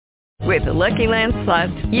With the Lucky Land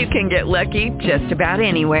Slots, you can get lucky just about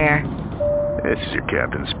anywhere. This is your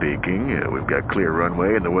captain speaking. We've got clear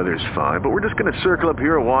runway and the weather's fine, but we're just going to circle up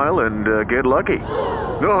here a while and get lucky.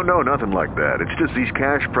 No, nothing like that. It's just these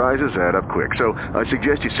cash prizes add up quick. So I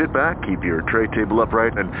suggest you sit back, keep your tray table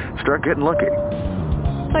upright, and start getting lucky.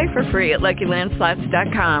 Play for free at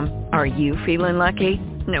LuckyLandSlots.com. Are you feeling lucky?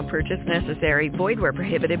 No purchase necessary. Void where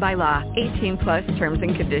prohibited by law. 18 plus terms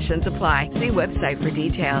and conditions apply. See website for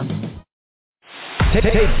details. Take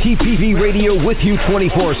TPV Radio with you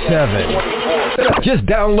 24/7. Just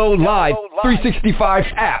download Live 365's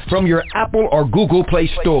app from your Apple or Google Play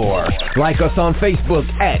Store. Like us on Facebook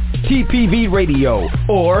at TPV Radio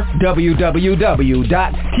or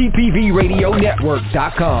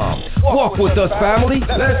www.tpvradionetwork.com. Walk with us, family.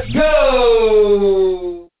 Let's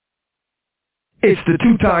go! It's the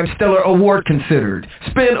two-time Stellar Award considered,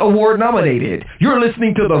 Spin Award nominated. You're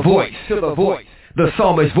listening to The Voice. The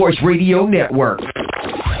Psalmist Voice Radio Network.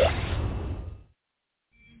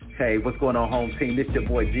 Hey, what's going on, home team? This your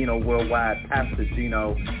boy Gino Worldwide, Pastor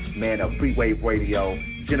Gino, man of Free Wave Radio,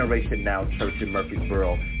 Generation Now Church in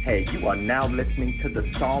Murfreesboro. Hey, you are now listening to the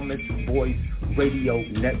Psalmist Voice Radio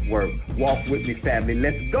Network. Walk with me, family.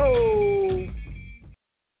 Let's go!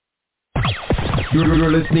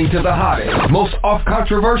 You're listening to the hottest, most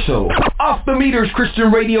off-controversial, off-the-meters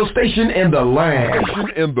Christian radio station in the land.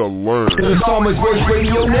 The Psalmist Voice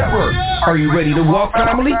Radio Network. Are you ready to walk,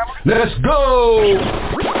 family? Let's go!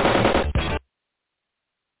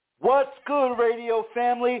 What's good, radio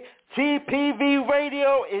family? TPV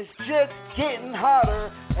Radio is just getting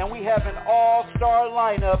hotter, and we have an all-star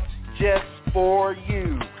lineup just for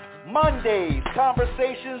you. Mondays,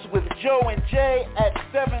 conversations with Joe and Jay at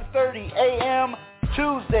 7:30 a.m.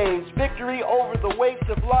 Tuesdays, Victory Over the Weights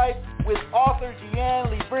of Life with author Dian,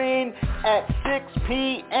 Lebrin at 6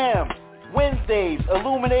 p.m. Wednesdays,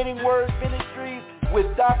 Illuminating Word Ministries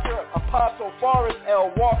with Dr. Apostle Forrest L.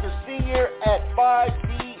 Walker Sr. at 5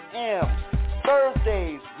 p.m.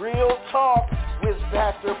 Thursdays, Real Talk with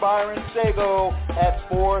Pastor Byron Sago at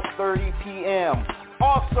 4:30 p.m.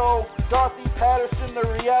 Also, Dorothy Patterson, the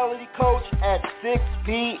reality coach, at 6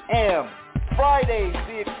 p.m. Fridays,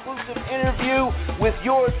 the exclusive interview with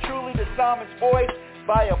yours truly, the Psalmist Voice,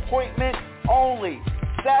 by appointment only.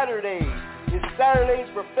 Saturdays is Saturdays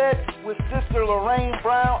Prophet with Sister Lorraine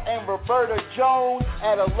Brown and Roberta Jones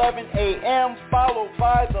at 11 a.m., followed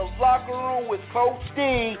by the Locker Room with Coach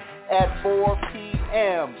D at 4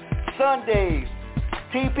 p.m. Sundays,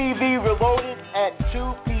 TPV Reloaded at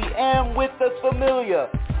 2 p.m. with the Familia.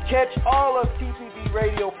 Catch all of TPV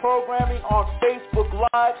Radio programming on Facebook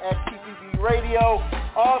Live at TPV Radio.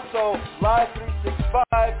 Also, Live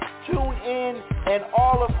 365, TuneIn, and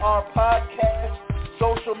all of our podcast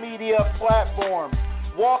social media platforms.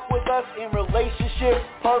 Walk with us in relationship,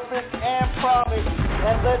 purpose, and promise.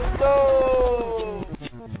 And let's go!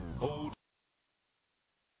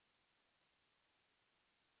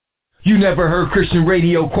 You never heard Christian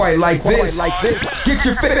radio quite like this. Get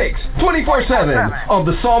your fix 24/7 on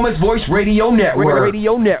the Psalmist Voice Radio Network.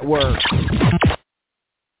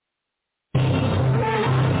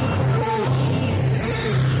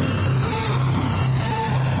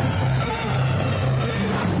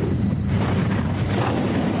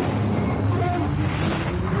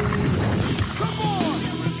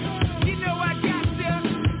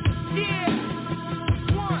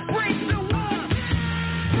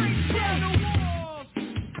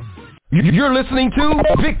 You're listening to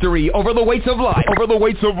Victory Over the Weights of Life.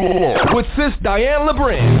 With Sis Dian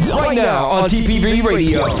Lebrin. Right now on TPV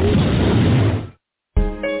Radio.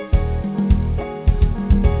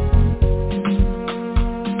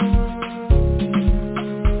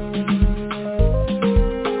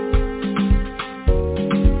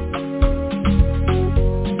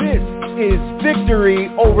 This is Victory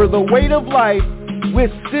Over the Weight of Life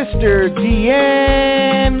with Sister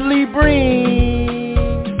Dian Lebrin.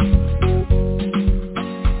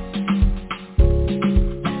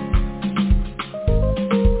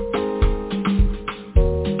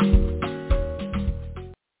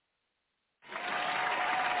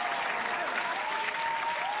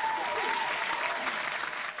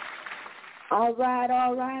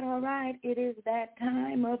 All right. It is that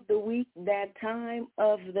time of the week, that time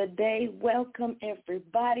of the day. Welcome,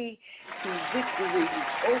 everybody, to Victory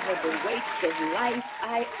Over the Weights of Life.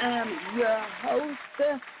 I am your host,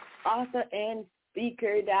 author, and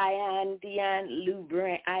speaker, Dian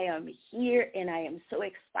Lebrin. I am here, and I am so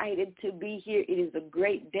excited to be here. It is a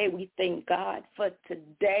great day. We thank God for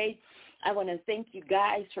today. I want to thank you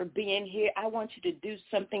guys for being here. I want you to do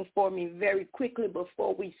something for me very quickly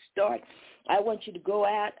before we start. I want you to go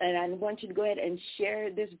out and I want you to go ahead and share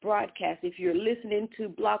this broadcast. If you're listening to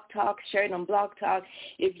Blog Talk, share it on Blog Talk.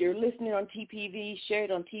 If you're listening on TPV, share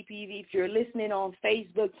it on TPV. If you're listening on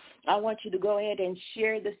Facebook, I want you to go ahead and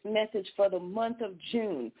share this message for the month of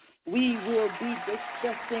June. We will be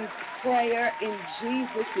discussing prayer in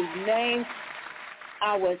Jesus' name.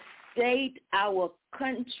 Our state, our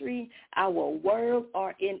country, our world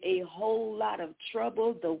are in a whole lot of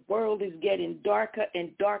trouble. The world is getting darker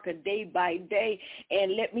and darker day by day.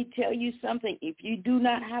 And let me tell you something. If you do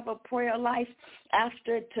not have a prayer life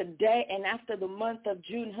after today and after the month of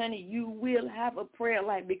June, honey, you will have a prayer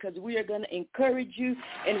life, because we are going to encourage you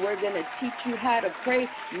and we're going to teach you how to pray,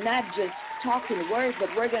 not just talking words, but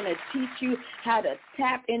we're going to teach you how to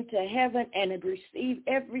tap into heaven and receive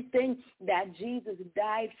everything that Jesus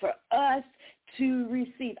died for us to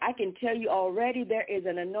receive. I can tell you already there is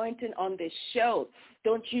an anointing on this show.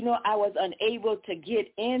 Don't you know I was unable to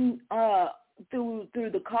get in through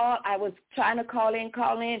the call. I was trying to call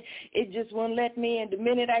in. It just wouldn't let me. And the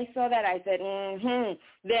minute I saw that, I said,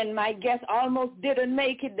 Then my guest almost didn't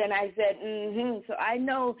make it. Then I said, So I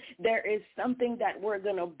know there is something that we're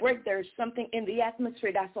going to break. There's something in the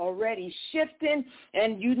atmosphere that's already shifting.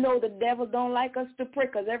 And you know the devil don't like us to pray,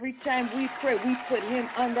 because every time we pray, we put him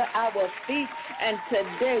under our feet. And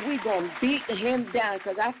today we're going to beat him down,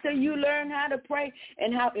 because after you learn how to pray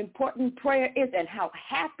and how important prayer is and how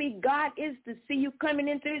happy God is to see you coming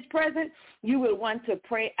into his presence, you will want to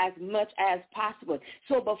pray as much as possible.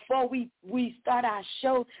 So before we start our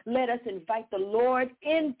show, let us invite the Lord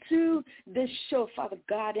into this show. Father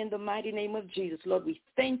God, in the mighty name of Jesus, Lord, we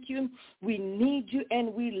thank you. We need you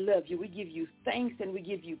and we love you. We give you thanks and we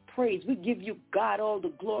give you praise. We give you, God, all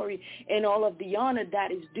the glory and all of the honor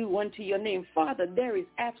that is due unto your name. Father, there is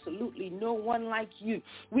absolutely no one like you.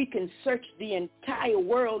 We can search the entire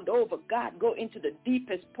world over, God, go into the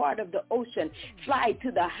deepest part of the ocean, fly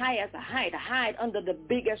to the highest height, hide under the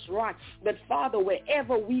biggest rock. But Father,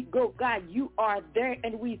 wherever we go, God, you are there,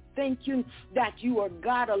 and we thank you that you are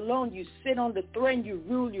God alone. You sit on the throne, you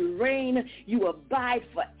rule, you reign, you abide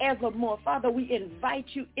forevermore. Father, we invite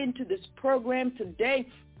you into this program today.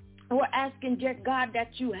 We're asking, dear God,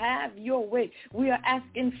 that you have your way. We are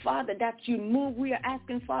asking, Father, that you move. We are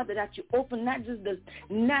asking, Father, that you open not just the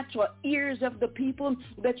natural ears of the people,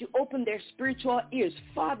 but you open their spiritual ears.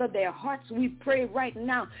 Father, their hearts, we pray right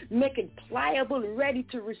now, make it pliable, ready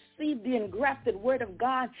to receive the engrafted word of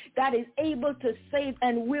God that is able to save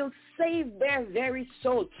and will save their very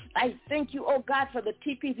soul. I thank you, oh God, for the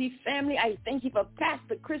TPV family. I thank you for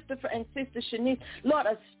Pastor Christopher and Sister Shanice. Lord,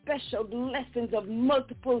 a special blessings of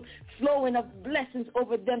multiple flowing of blessings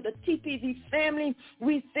over them. The TPV family,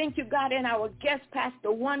 we thank you, God, and our guest,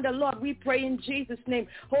 Pastor Wanda. Lord, we pray in Jesus' name.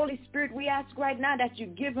 Holy Spirit, we ask right now that you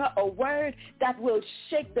give her a word that will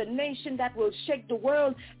shake the nation, that will shake the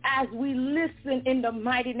world as we listen in the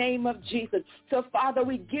mighty name of Jesus. So, Father,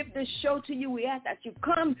 we give this show to you. We ask that you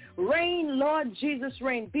come, reign, Lord Jesus,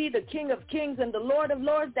 reign. Be the King of kings and the Lord of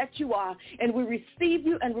lords that you are. And we receive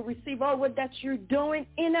you and we receive all that you're doing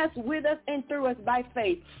in us, with us, and through us by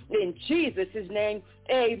faith. In Jesus' name,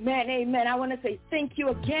 amen, amen. I want to say thank you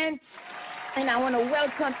again, and I want to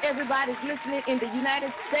welcome everybody listening in the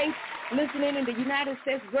United States, listening in the United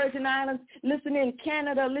States, Virgin Islands, listening in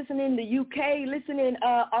Canada, listening in the UK, listening in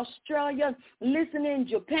Australia, listening in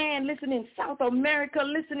Japan, listening in South America,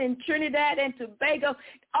 listening in Trinidad and Tobago,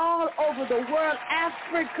 all over the world,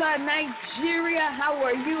 Africa, Nigeria. How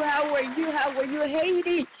are you? How are you? How are you?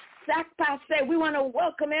 Haiti. Sac-Passe. We want to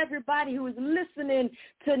welcome everybody who is listening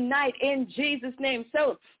tonight in Jesus' name.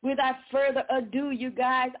 So without further ado, you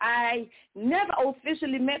guys, I never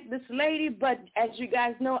officially met this lady, but as you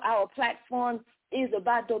guys know, our platform is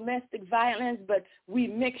about domestic violence, but we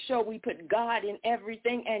make sure we put God in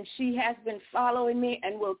everything, and she has been following me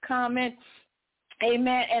and will comment.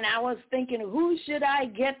 Amen. And I was thinking, who should I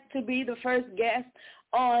get to be the first guest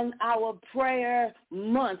on our prayer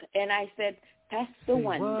month? And I said, Pastor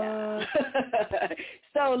Wanda.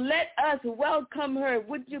 So let us welcome her.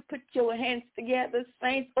 Would you put your hands together,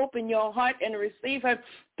 saints? Open your heart and receive her.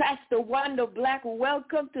 Pastor Wanda Black,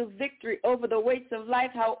 welcome to Victory Over the Weights of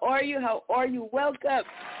Life. How are you? How are you? Welcome.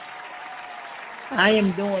 I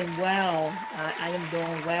am doing well. I am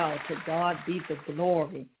doing well. To God be the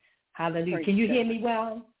glory. Hallelujah. Praise Can you God. hear me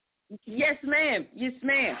well? Yes, ma'am. Yes,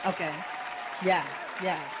 ma'am. Okay. Yeah.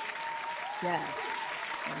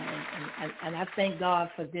 And I thank God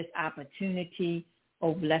for this opportunity.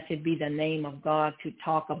 Oh, blessed be the name of God, to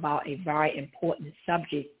talk about a very important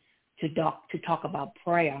subject, to talk about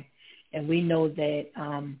prayer. And we know that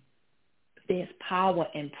there's power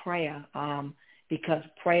in prayer because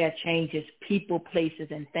prayer changes people, places,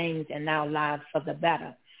 and things in our lives for the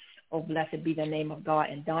better. Oh, blessed be the name of God.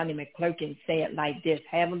 And Donnie McClurkin said like this: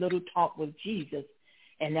 have a little talk with Jesus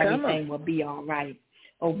and everything will be all right.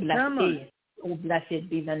 Oh, blessed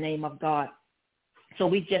be the name of God. So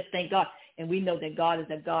we just thank God. And we know that God is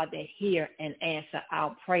a God that hears and answers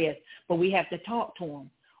our prayers. But we have to talk to him.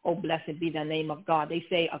 Oh, blessed be the name of God. They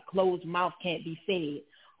say a closed mouth can't be fed.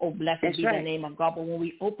 Oh, blessed be the name of God. But when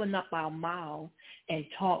we open up our mouth and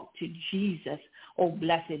talk to Jesus, oh,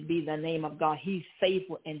 blessed be the name of God. He's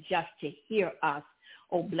faithful and just to hear us.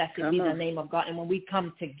 Oh, blessed be the name of God. And when we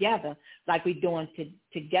come together, like we're doing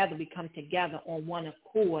together, we come together on one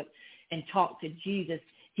accord and talk to Jesus.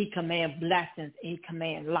 He commands blessings. He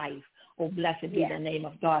commands life. Oh, blessed be the name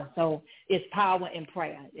of God. So it's power in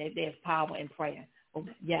prayer. There's power in prayer. Oh,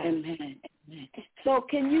 yes. Amen. So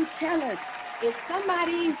can you tell us, if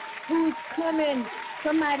somebody who's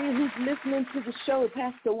listening to the show,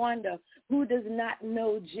 Pastor Wanda, who does not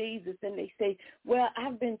know Jesus, and they say, well,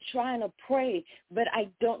 I've been trying to pray, but I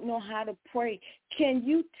don't know how to pray. Can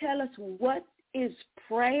you tell us what is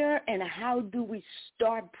prayer and how do we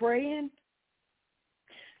start praying?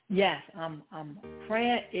 Yes,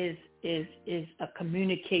 prayer is a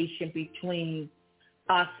communication between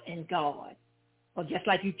us and God. Or just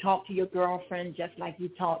like you talk to your girlfriend, just like you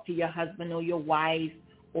talk to your husband or your wife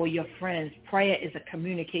or your friends, prayer is a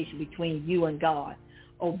communication between you and God.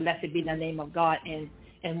 Oh, blessed be the name of God.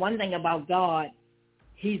 And one thing about God,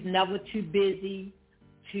 he's never too busy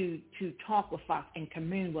to talk with us and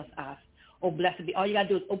commune with us. Oh, blessed be. All you got to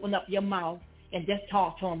do is open up your mouth and just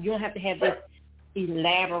talk to him. You don't have to have this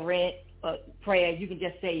elaborate prayer. You can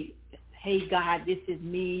just say, hey, God, this is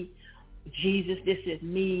me. Jesus, this is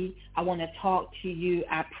me. I want to talk to you.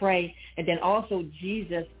 I pray. And then also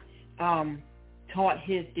Jesus taught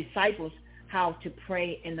his disciples how to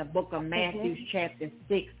pray in the book of Matthew chapter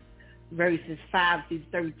 6, verses 5 through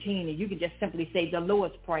 13. And you can just simply say the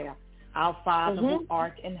Lord's Prayer. Our Father who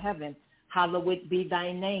art in heaven, hallowed be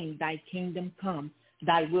thy name. Thy kingdom come.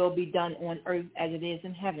 Thy will be done on earth as it is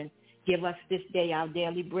in heaven. Give us this day our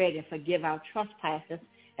daily bread, and forgive our trespasses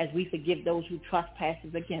as we forgive those who trespass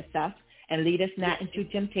against us. And lead us not into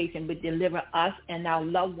temptation, but deliver us and our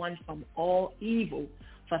loved ones from all evil.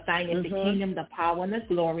 For thine is the kingdom, the power, and the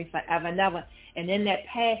glory forever and ever. And in that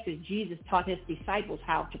passage, Jesus taught his disciples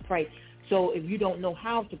how to pray. So if you don't know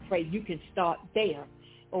how to pray, you can start there.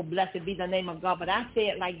 Oh, blessed be the name of God. But I say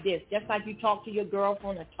it like this. Just like you talk to your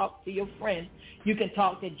girlfriend or talk to your friend, you can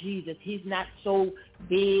talk to Jesus. He's not so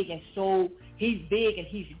big and he's big and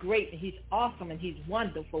he's great and he's awesome and he's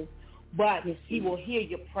wonderful. But he will hear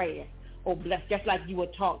your prayer. Oh, bless, just like you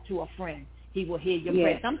would talk to a friend. He will hear your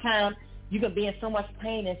prayer. Sometimes you can be in so much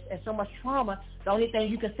pain and so much trauma, the only thing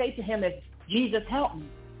you can say to him is, Jesus, help me,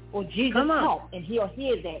 or Jesus, help, and he'll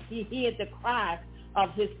hear that. He hears the cries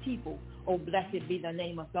of his people. Oh, blessed be the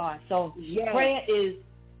name of God. So prayer is,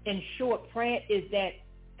 in short, prayer is that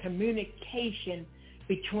communication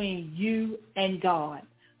between you and God.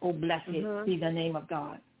 Oh, blessed be the name of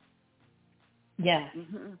God. Yes.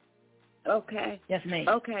 Okay. Yes, ma'am.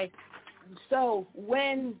 Okay. So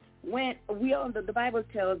when we all, the Bible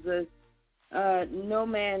tells us,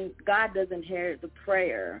 God doesn't hear the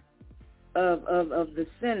prayer of the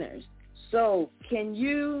sinners. So can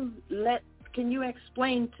you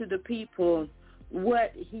explain to the people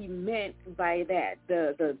what he meant by that?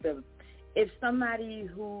 If somebody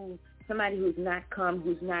who's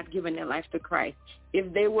not given their life to Christ,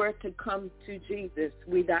 if they were to come to Jesus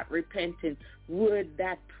without repenting, would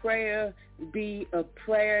that prayer be a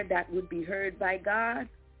prayer that would be heard by God?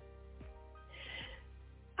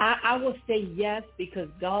 I would say yes, because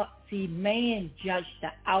God, man judged the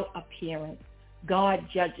out appearance. God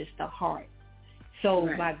judges the heart. So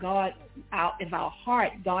by God, if our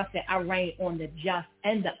heart, God said, I reign on the just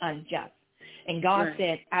and the unjust. And God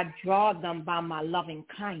said, I draw them by my loving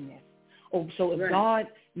kindness. Oh, so if God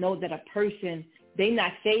knows that a person, they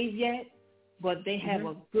not saved yet, but they have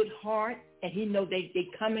a good heart, and he knows they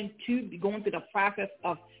going through the process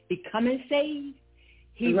of becoming saved,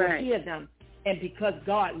 he will hear them. And because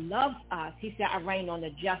God loves us, he said, I reign on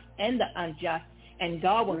the just and the unjust, and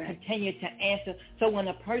God will continue to answer. So when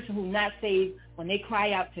a person who's not saved, when they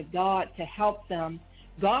cry out to God to help them,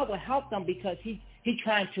 God will help them because he's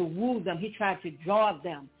trying to woo them. He tries to draw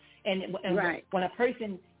them. And when a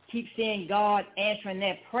person keeps seeing God answering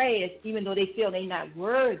their prayers, even though they feel they're not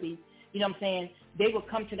worthy, you know what I'm saying, they will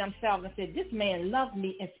come to themselves and say, this man loves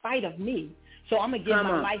me in spite of me. So I'm going to give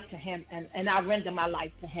my life to him, and I render my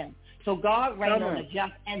life to him. So God reigns on the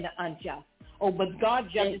just and the unjust. Oh, but God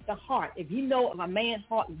judges the heart. If you know of a man's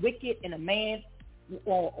heart wicked and a man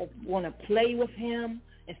or want to play with him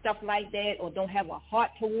and stuff like that, or don't have a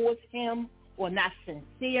heart towards him, or not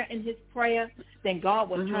sincere in his prayer, then God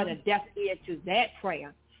will turn a deaf ear to that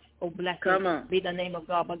prayer. Oh, blessed be the name of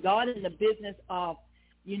God. But God is in the business of,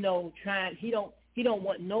 trying. He don't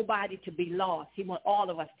want nobody to be lost. He wants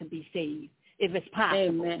all of us to be saved, if it's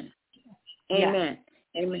possible. Amen. Yeah. Amen.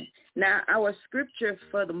 Amen. Now, our scripture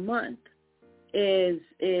for the month is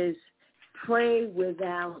pray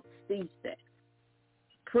without ceasing.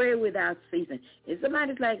 Pray without ceasing. If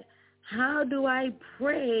somebody's like, how do I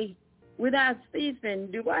pray without ceasing?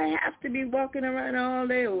 Do I have to be walking around all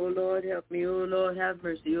day? Oh, Lord, help me. Oh, Lord, have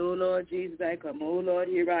mercy. Oh, Lord, Jesus, I come. Oh, Lord,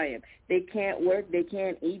 here I am. They can't work. They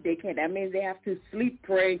can't eat. That means they have to sleep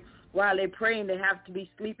pray. While they're praying, they have to be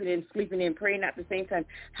sleeping and praying at the same time.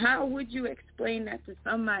 How would you explain that to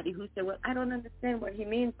somebody who said, well, I don't understand what he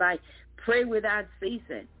means by pray without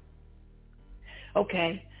ceasing?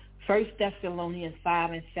 Okay. 1 Thessalonians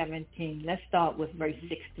 5:17. Let's start with verse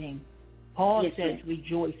 16. Paul says,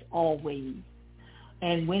 rejoice always.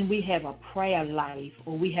 And when we have a prayer life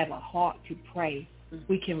or we have a heart to pray,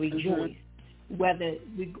 we can rejoice, whether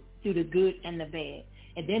we do the good and the bad.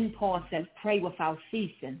 And then Paul says, pray without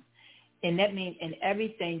ceasing. And that means in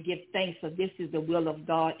everything give thanks, for this is the will of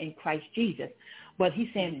God in Christ Jesus. But he's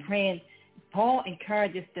saying praying. Paul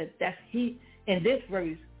encourages in this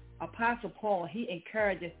verse, Apostle Paul, he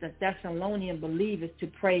encourages the Thessalonian believers to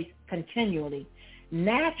pray continually.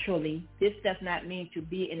 Naturally, this does not mean to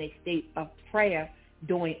be in a state of prayer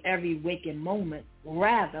during every waking moment.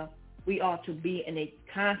 Rather, we are to be in a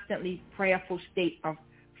constantly prayerful state of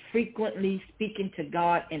frequently speaking to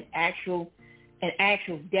God in actual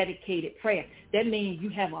dedicated prayer. That means you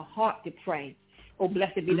have a heart to pray. Oh,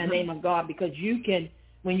 blessed be the name of God, because you can,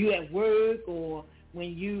 when you at work or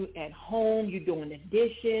when you at home, you're doing the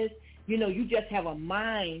dishes, you just have a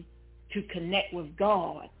mind to connect with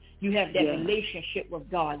God. You have that relationship with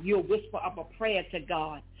God. You'll whisper up a prayer to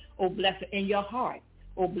God. Oh, blessed in your heart.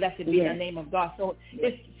 Oh, blessed be the name of God. So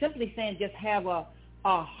it's simply saying just have a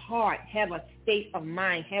heart, have a state of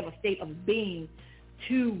mind, have a state of being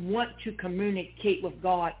to want to communicate with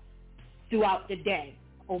God throughout the day.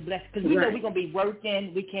 Oh, bless. Because we know we're going to be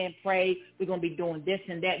working. We can't pray. We're going to be doing this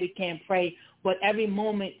and that. We can't pray. But every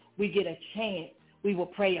moment we get a chance, we will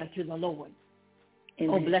pray unto the Lord.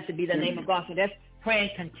 Amen. Oh, blessed be the name of God. So that's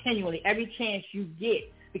praying continually, every chance you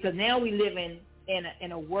get. Because now we live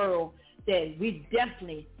in a world that we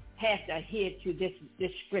definitely have to adhere to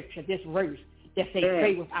this scripture, this verse that say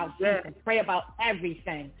pray without ceasing. Pray about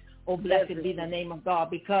everything. Oh, blessed be the name of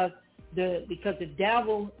God, because the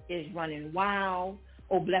devil is running wild.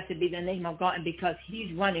 Oh, blessed be the name of God. And because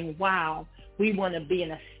he's running wild, we want to be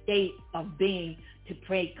in a state of being to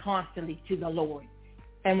pray constantly to the Lord.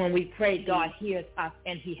 And when we pray, God hears us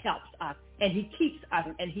and he helps us and he keeps us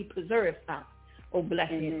and he preserves us. Oh,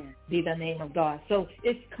 blessed be the name of God. So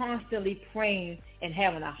it's constantly praying and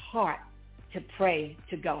having a heart to pray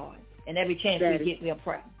to God. And every chance we get, we'll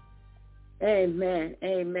pray. Amen.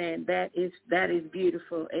 Amen. That is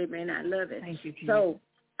beautiful. Amen. I love it. Thank you, Jesus. So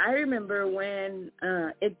I remember when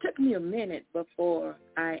it took me a minute before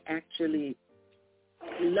I actually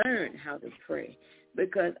learned how to pray,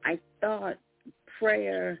 because I thought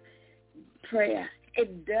prayer,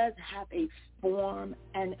 it does have a form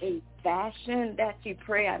and a fashion that you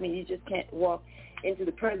pray. I mean, you just can't walk into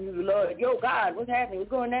the presence of the Lord. Yo, God, what's happening?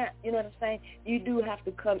 What's going on? You know what I'm saying? You do have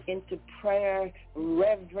to come into prayer,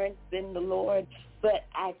 reverence in the Lord. But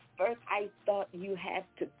at first, I thought you had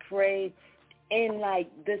to pray in like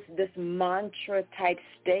this mantra type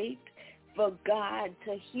state for God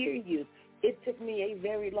to hear you. It took me a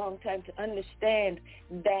very long time to understand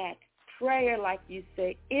that prayer, like you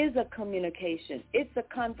say, is a communication. It's a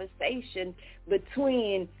conversation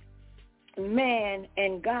between man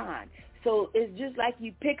and God. So it's just like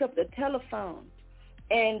you pick up the telephone,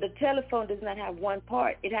 and the telephone does not have one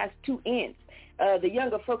part. It has two ends. The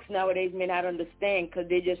younger folks nowadays may not understand because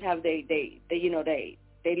they just have they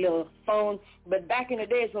little phone. But back in the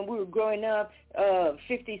days when we were growing up,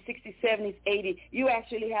 50s, 60s, 70s, 80s, you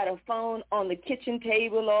actually had a phone on the kitchen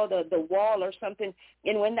table or the wall or something.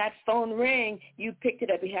 And when that phone rang, you picked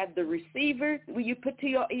it up. You had the receiver where you put to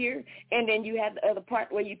your ear, and then you had the other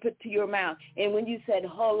part where you put to your mouth. And when you said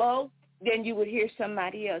hello, then you would hear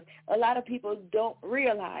somebody else. A lot of people don't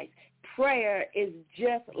realize prayer is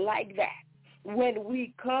just like that. When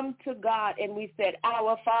we come to God and we said,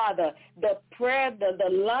 our Father, the prayer, the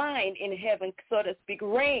line in heaven, so to speak,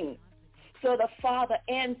 rings. So the Father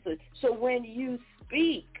answers. So when you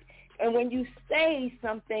speak and when you say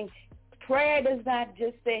something, prayer does not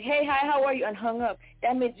just say, hey, hi, how are you, and hung up.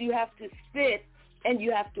 That means you have to sit and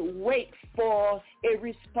you have to wait for a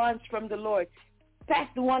response from the Lord.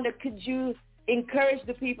 Pastor Wanda, could you encourage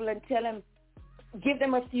the people and tell them, give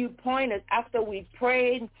them a few pointers after we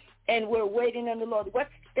prayed and we're waiting on the Lord? What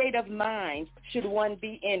state of mind should one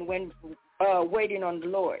be in when waiting on the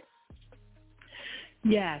Lord?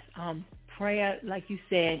 Yes, prayer, like you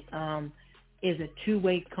said, is a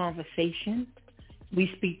two-way conversation.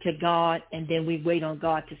 We speak to God, and then we wait on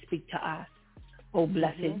God to speak to us. Oh,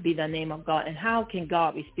 blessed be the name of God. And how can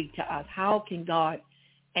God speak to us? How can God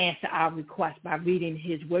answer our request? By reading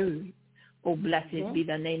his word. Oh, blessed be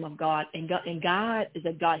the name of God. And God is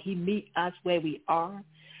a God. He meets us where we are.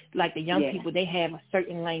 Like the young people, they have a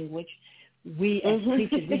certain language. We as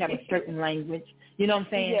preachers, we have a certain language. You know what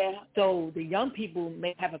I'm saying? Yeah. So the young people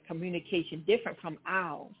may have a communication different from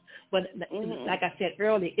ours. But like I said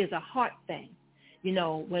earlier, it's a heart thing. You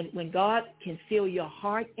know, when God can feel your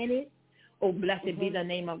heart in it, oh, blessed be the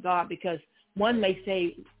name of God, because one may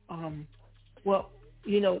say, well,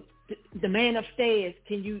 you know, the man upstairs,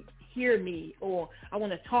 can you hear me? Or I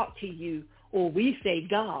want to talk to you. Or we say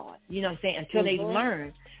God, you know what I'm saying, until they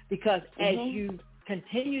learn. Because as you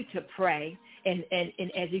continue to pray and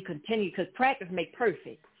as you continue, because practice makes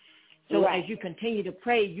perfect. So as you continue to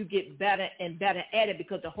pray, you get better and better at it,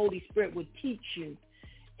 because the Holy Spirit will teach you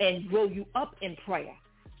and grow you up in prayer.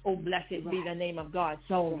 Oh, blessed be the name of God.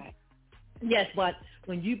 So, yes, but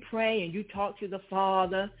when you pray and you talk to the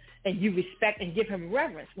Father and you respect and give him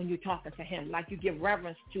reverence when you're talking to him, like you give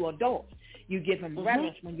reverence to adults, you give him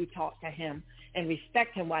reverence when you talk to him and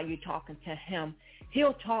respect him while you're talking to him,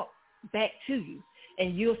 he'll talk back to you.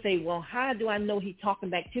 And you'll say, well, how do I know he's talking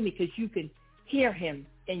back to me? Because you can hear him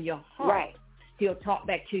in your heart. Right. He'll talk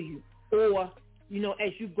back to you. Or, you know,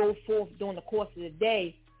 as you go forth during the course of the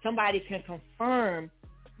day, somebody can confirm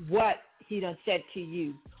what he done said to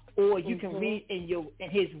you. Or you can read in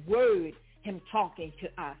his word him talking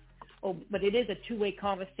to us. Oh, but it is a two-way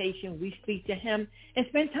conversation. We speak to him and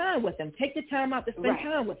spend time with him. Take the time out to spend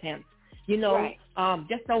time with him. You know,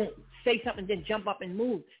 just don't say something, then jump up and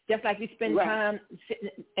move. Just like we spend time sitting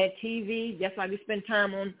at TV, just like we spend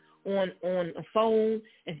time on a phone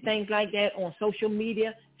and things like that, on social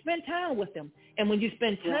media, spend time with him. And when you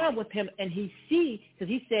spend time with him and he sees, because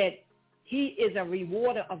he said he is a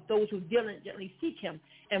rewarder of those who diligently seek him.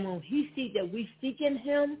 And when he sees that we seeking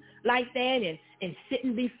him like that and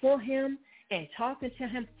sitting before him and talking to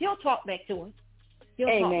him, he'll talk back to us. He'll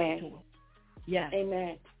talk back to us. Yeah.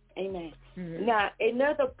 Amen. Amen. Now,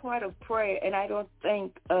 another part of prayer, and I don't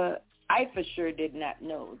think, I for sure did not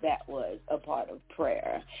know that was a part of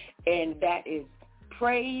prayer, and that is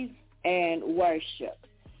praise and worship.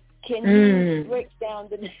 Can you break down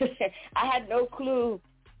I had no clue.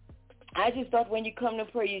 I just thought when you come to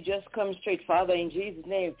pray, you just come straight, Father, in Jesus'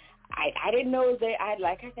 name. I didn't know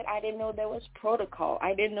I didn't know there was protocol.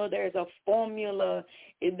 I didn't know there's a formula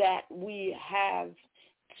that we have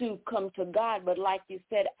to come to God. But like you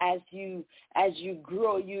said, as you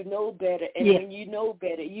grow, you know better. And when you know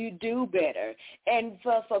better, you do better. And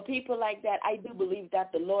for people like that, I do believe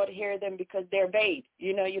that the Lord hears them because they're babes.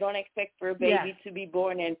 You know, you don't expect for a baby to be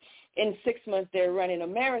born and in 6 months they're running a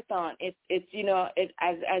marathon. It's you know,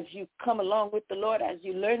 as you come along with the Lord, as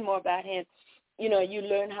you learn more about him, you know, you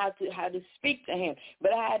learn how to speak to him.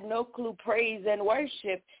 But I had no clue praise and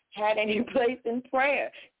worship had any place in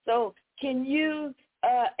prayer. So can you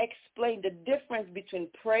explain the difference between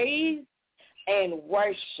praise and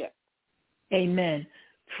worship? Amen.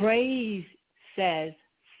 Praise says,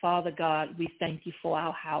 Father God, we thank you for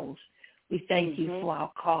our house. We thank you for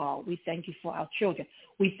our car. We thank you for our children.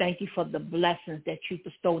 We thank you for the blessings that you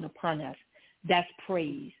bestowed upon us. That's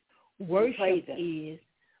praise. Worship is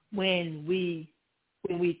when we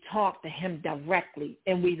talk to him directly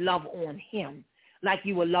and we love on him, like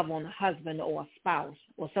you would love on a husband or a spouse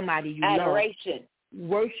or somebody you love. Adoration.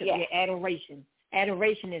 Worship, adoration.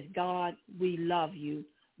 Adoration is, God, we love you.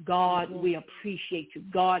 God, we appreciate you.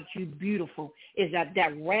 God, you beautiful. Is a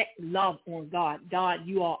direct love on God. God,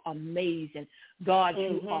 you are amazing. God,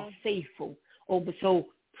 you are faithful. So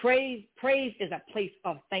praise is a place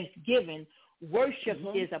of thanksgiving. Worship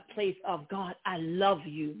is a place of, God, I love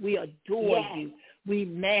you. We adore you. We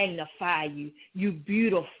magnify you. You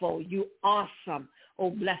beautiful. You awesome. Oh,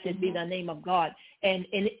 blessed be the name of God. And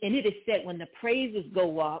it is said when the praises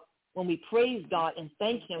go up, when we praise God and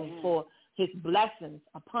thank him for his blessings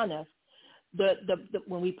upon us,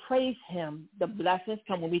 when we praise him, the blessings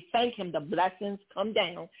come. When we thank him, the blessings come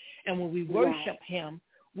down. And when we worship him,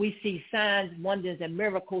 we see signs, wonders, and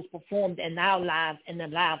miracles performed in our lives and the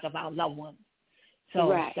lives of our loved ones.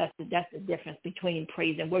 So that's the difference between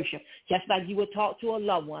praise and worship. Just like you would talk to a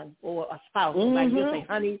loved one or a spouse, like you say,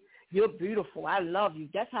 honey, you're beautiful. I love you.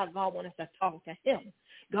 That's how God wants us to talk to him.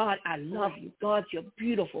 God, I love you. God, you're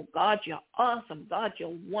beautiful. God, you're awesome. God,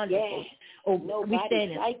 you're wonderful. Yes. Oh, we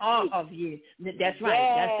stand in awe of you. That's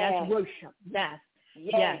right. That's worship.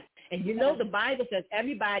 Yes. And you know the Bible says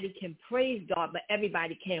everybody can praise God, but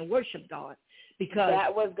everybody can't worship God. Because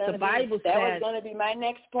the Bible says... That was going to be my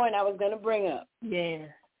next point I was going to bring up. Yeah.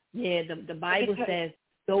 The Bible says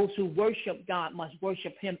those who worship God must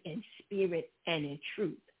worship him in spirit and in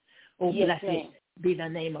truth. Oh, blessed be the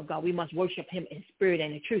name of God. We must worship him in spirit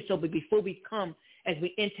and in truth. So before we come, as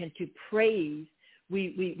we enter into praise,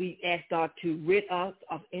 we ask God to rid us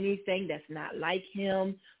of anything that's not like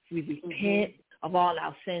him. We repent of all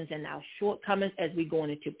our sins and our shortcomings as we go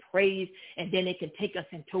into praise, and then it can take us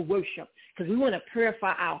into worship, because we want to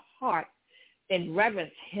purify our heart and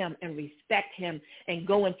reverence him and respect him and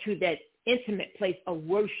go into that intimate place of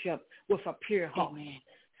worship with a pure heart.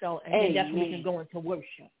 So, and then that's when we can go into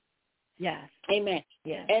worship. Yes. Amen.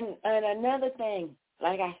 Yeah. And another thing,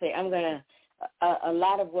 like I say, I'm gonna a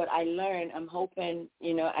lot of what I learned, I'm hoping,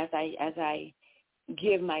 as I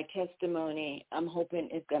give my testimony, I'm hoping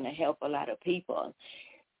it's gonna help a lot of people.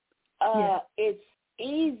 It's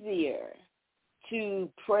easier to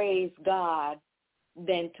praise God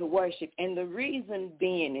than to worship, and the reason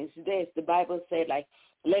being is this: the Bible said, like,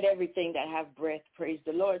 let everything that have breath praise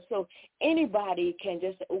the Lord. So anybody can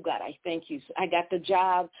just say, oh, God, I thank you. I got the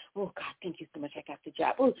job. Oh, God, thank you so much. I got the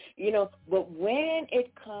job. Oh, but when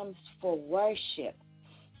it comes for worship,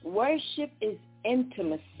 worship is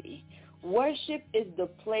intimacy. Worship is the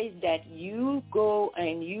place that you go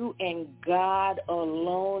and you and God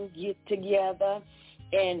alone get together.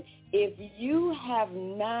 And if you have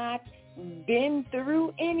not been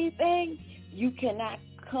through anything, you cannot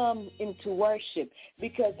come into worship,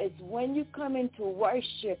 because it's when you come into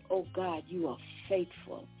worship, oh God, you are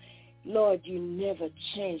faithful. Lord, you never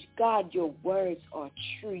change. God, your words are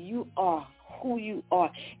true. You are who you are.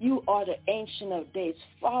 You are the Ancient of Days.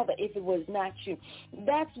 Father, if it was not you,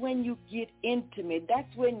 that's when you get intimate.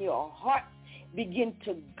 That's when your heart begin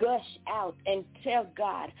to gush out and tell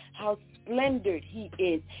God how splendid he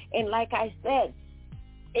is. And like I said,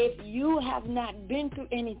 if you have not been through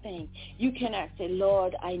anything, you cannot say,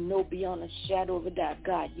 Lord, I know beyond a shadow of a doubt,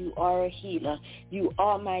 God, you are a healer. You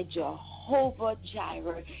are my Jehovah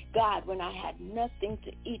Jireh. God, when I had nothing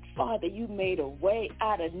to eat, Father, you made a way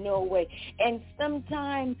out of no way. And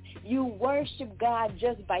sometimes you worship God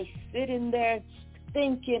just by sitting there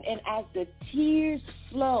thinking, and as the tears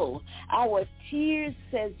flow, our tears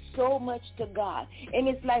says so much to God. And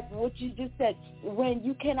it's like what you just said, when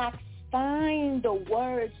you cannot find the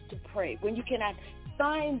words to pray, when you cannot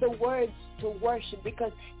find the words to worship,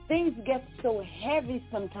 because things get so heavy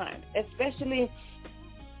sometimes, especially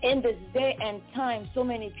in this day and time. So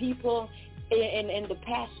many people in the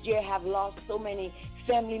past year have lost so many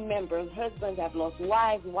family members. Husbands have lost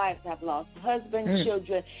wives, wives have lost husbands,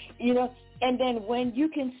 children, and then when you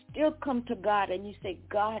can still come to God and you say,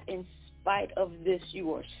 God, in spite of this,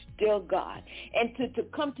 you are still God. And to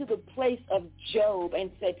come to the place of Job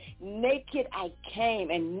and said, naked I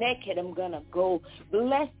came and naked I'm going to go.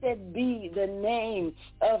 Blessed be the name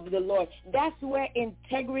of the Lord. That's where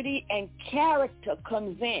integrity and character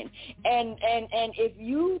comes in. And if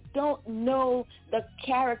you don't know the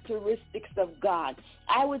characteristics of God,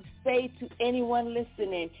 I would say to anyone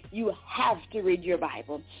listening, you have to read your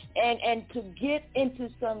Bible. And to get into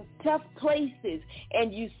some tough places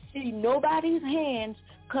and you see nobody's hands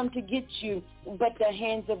come to get you but the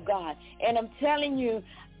hands of God. And I'm telling you,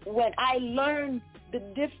 when I learned the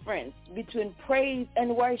difference between praise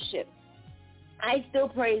and worship, I still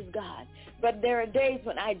praise God. But there are days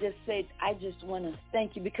when I just say, I just want to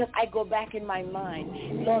thank you, because I go back in my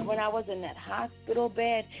mind. Lord, when I was in that hospital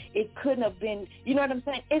bed, it couldn't have been, you know what I'm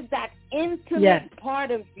saying? It's that intimate part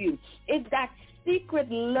of you. It's that secret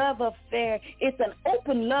love affair. It's an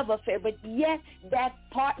open love affair, but yet that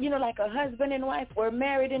part, like a husband and wife, we're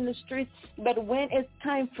married in the streets, but when it's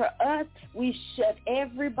time for us, we shut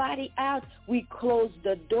everybody out. We close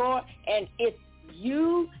the door, and it's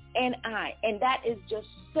you and I, and that is just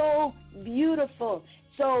so beautiful.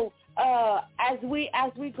 So as we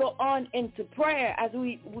go on into prayer, as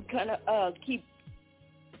we kind of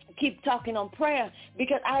keep talking on prayer,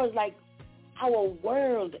 because I was like, our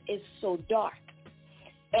world is so dark,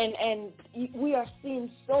 and we are seeing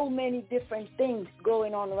so many different things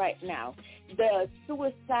going on right now. The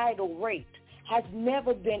suicidal rate has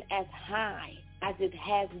never been as high as it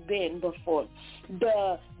has been before.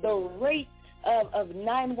 The rate of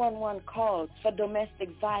 911 calls for domestic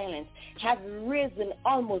violence have risen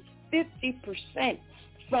almost 50%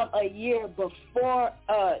 from a year before,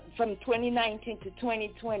 from 2019 to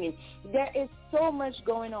 2020. There is so much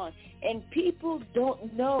going on, and people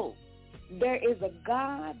don't know there is a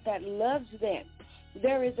God that loves them.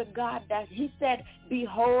 There is a God that, he said,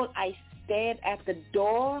 behold, I stand at the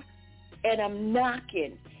door and I'm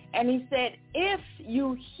knocking. And he said, if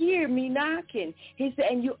you hear me knocking, he said,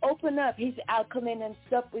 and you open up, he said, I'll come in and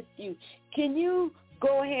sup with you. Can you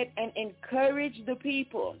go ahead and encourage the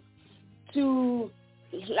people to,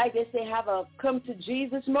 like they say, have a come to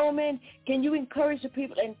Jesus moment? Can you encourage the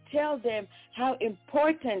people and tell them how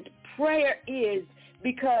important prayer is?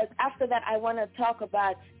 Because after that, I want to talk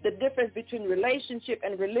about the difference between relationship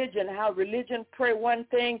and religion, how religion pray one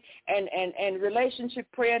thing and relationship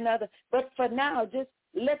pray another. But for now, just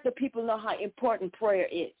let the people know how important prayer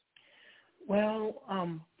is. Well,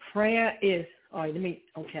 prayer is,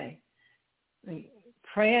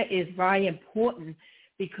 prayer is very important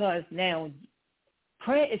because now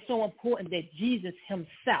prayer is so important that Jesus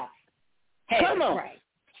himself had to pray.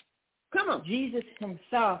 Come on. Jesus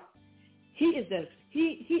himself, he is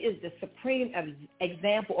the supreme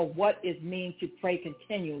example of what it means to pray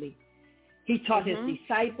continually. He taught his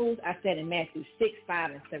disciples, I said in Matthew 6,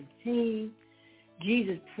 5, and 17.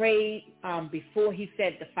 Jesus prayed before he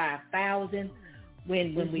fed the 5,000.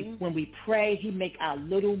 When we pray, he make our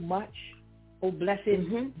little much. Oh,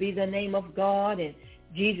 blessed be the name of God. And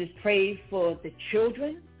Jesus prayed for the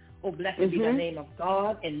children. Oh, blessed be the name of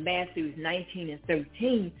God in Matthew 19 and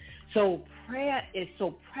 13. So prayer is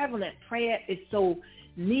so prevalent. Prayer is so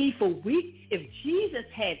needful. If Jesus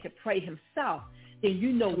had to pray himself, then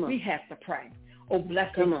we have to pray. Oh,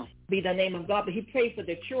 blessed be the name of God. But he prayed for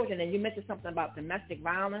the children. And you mentioned something about domestic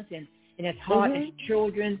violence. And it's hard as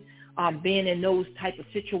children being in those type of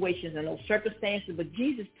situations and those circumstances. But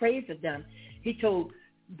Jesus prayed for them. He told,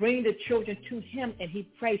 bring the children to him. And he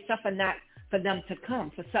prayed, suffer not for them to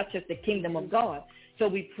come, for such is the kingdom of God. So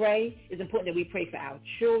we pray. It's important that we pray for our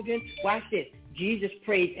children. Watch this. Jesus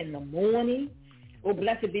prayed in the morning. Oh,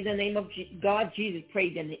 blessed be the name of God. Jesus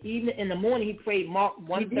prayed in the evening. In the morning, he prayed Mark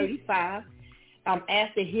 1:35.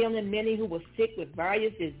 After healing many who were sick with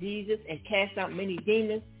various diseases and cast out many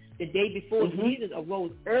demons, the day before, Jesus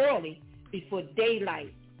arose early before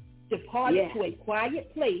daylight, departed to a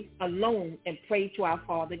quiet place alone and prayed to our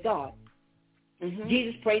Father God.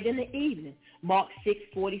 Jesus prayed in the evening, Mark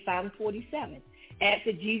 6:45 and 47.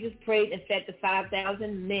 After Jesus prayed and fed the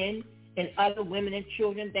 5,000 men and other women and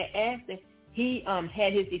children, thereafter he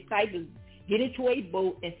had his disciples get into a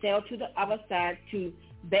boat and sail to the other side to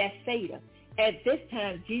Bethsaida. At this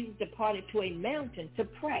time, Jesus departed to a mountain to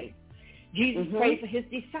pray. Jesus prayed for his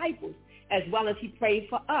disciples as well as he prayed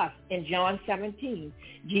for us in John 17.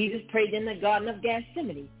 Jesus prayed in the Garden of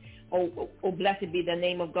Gethsemane. Oh, blessed be the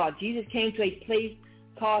name of God. Jesus came to a place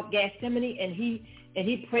called Gethsemane, and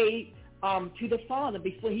he prayed to the Father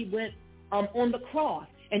before he went on the cross.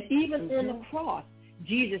 And even on the cross,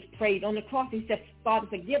 Jesus prayed on the cross. He said, Father,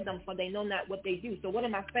 forgive them, for they know not what they do. So what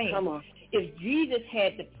am I saying? If Jesus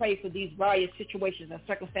had to pray for these various situations and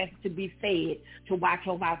circumstances, to be fed, to watch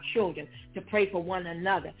over our children, to pray for one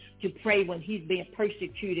another, to pray when he's being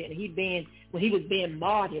persecuted and when he was being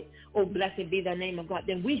martyred, oh, blessed be the name of God,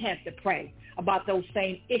 then we have to pray about those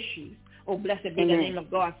same issues. Oh, blessed be the name of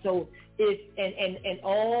God. So and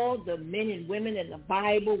all the men and women in the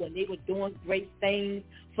Bible, when they were doing great things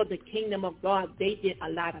for the kingdom of God, they did a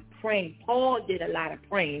lot of praying. Paul did a lot of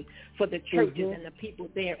praying for the churches and the people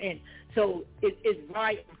therein. So it's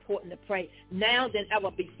very important to pray now than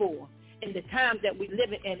ever before. In the times that we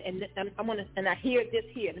live in, and I hear this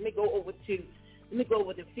here. Let me go over to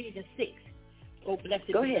Ephesians 6. Oh, blessed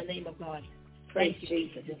be the name of God. Praise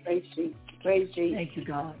Jesus. Praise Jesus. Praise Jesus. Thank you,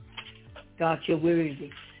 God. God, you're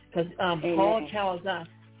worthy. Because Paul tells us,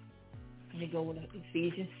 let me go to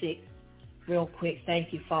Ephesians 6 real quick.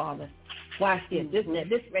 Thank you, Father. Watch this.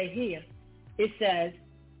 This right here, it says,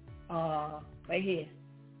 right here.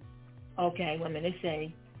 Okay, wait a minute. It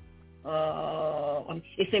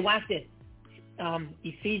say, watch this.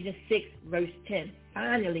 Ephesians 6, verse 10.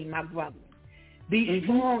 Finally, my brethren, be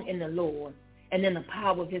strong in the Lord and in the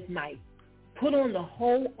power of his might. Put on the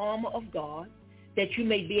whole armor of God, that you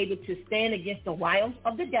may be able to stand against the wiles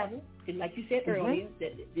of the devil. And like you said earlier,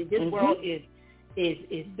 this world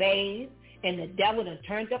is bad, and the devil done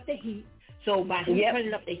turned up the heat. So by him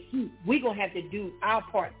turning up the heat, we're going to have to do our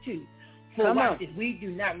part too. For watch this, we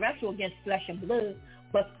do not wrestle against flesh and blood,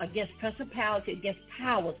 but against principality, against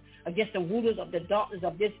powers, against the rulers of the darkness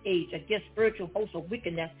of this age, against spiritual hosts of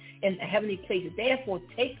wickedness in the heavenly places. Therefore,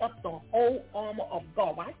 take up the whole armor of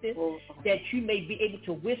God, watch this, that you may be able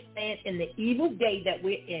to withstand in the evil day that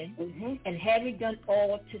we're in, and having done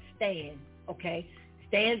all to stand, okay?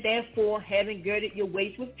 Stand therefore, having girded your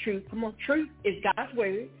waist with truth. Come on, truth is God's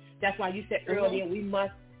word. That's why you said earlier we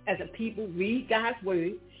must, as a people, read God's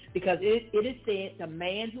word, because it is said the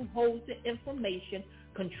man who holds the information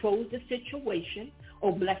controls the situation.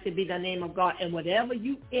 Oh, blessed be the name of God. And whatever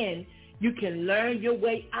you in, you can learn your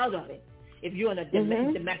way out of it. If you're in a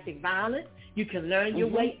domestic violence, you can learn your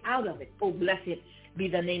way out of it. Oh, blessed be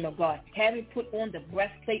the name of God. Having put on the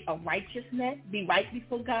breastplate of righteousness, be right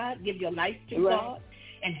before God, give your life to God,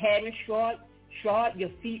 and having shod your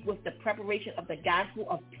feet with the preparation of the gospel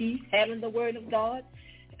of peace, having the word of God,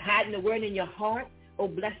 hiding the word in your heart. Oh,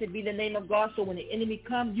 blessed be the name of God. So when the enemy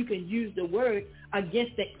comes, you can use the word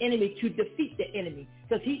against the enemy to defeat the enemy.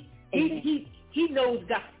 Because he knows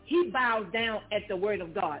God. He bows down at the word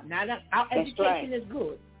of God. Now, our education is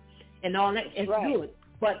good and all that is good.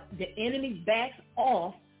 But the enemy backs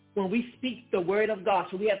off when we speak the word of God.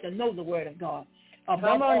 So we have to know the word of God.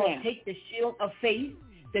 Above all, take the shield of faith,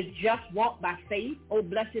 the just walk by faith. Oh,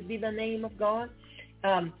 blessed be the name of God.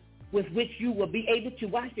 With which you will be able to,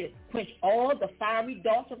 watch it, quench all the fiery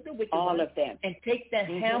darts of the wicked one, and take the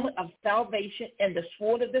helmet of salvation and the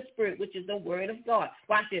sword of the Spirit, which is the word of God.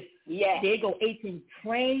 Watch this. There you go, 18.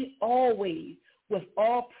 Pray always with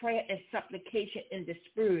all prayer and supplication in the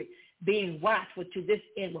Spirit, being watchful to this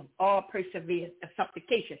end with all perseverance and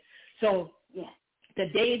supplication. So the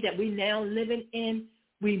day that we now living in,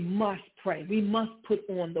 we must pray. We must put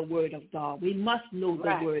on the word of God. We must know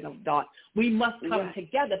the word of God. We must come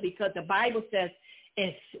together, because the Bible says,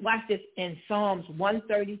 watch this, in Psalms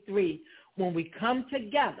 133, when we come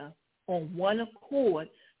together on one accord,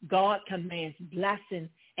 God commands blessing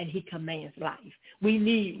and he commands life. We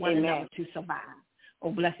need one another to survive.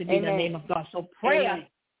 Oh, blessed be the name of God. So prayer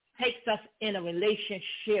takes us in a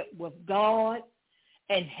relationship with God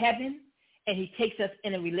and heaven, and he takes us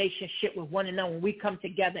in a relationship with one another when we come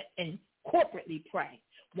together and corporately pray.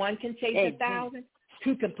 One can chase 1,000,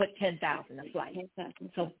 two can put 10,000 to flight.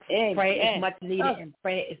 So prayer is much needed, and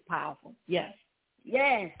prayer is powerful. Yes.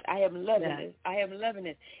 Yes, I am loving it. I am loving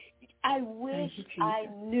it. I wish I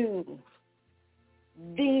knew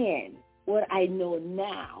then what I know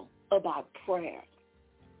now about prayer.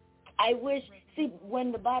 I wish,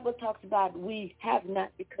 when the Bible talks about we have not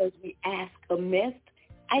because we ask amiss,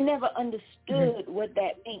 I never understood what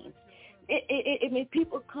that means. I mean,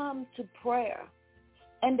 people come to prayer,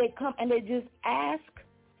 and they come and they just ask,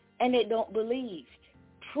 and they don't believe.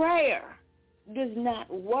 Prayer does not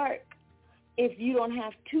work if you don't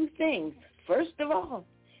have two things. First of all,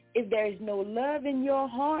 if there is no love in your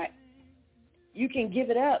heart, you can give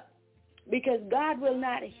it up, because God will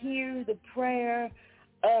not hear the prayer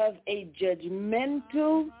of a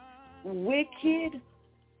judgmental, wicked,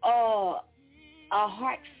 a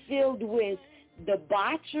heart filled with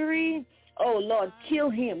debauchery. Oh, Lord, kill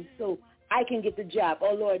him so I can get the job.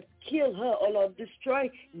 Oh, Lord, kill her. Oh, Lord, destroy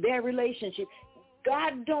their relationship.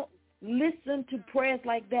 God don't listen to prayers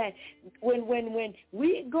like that. When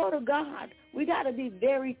we go to God, we got to be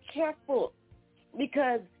very careful,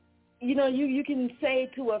 because, you know, you can say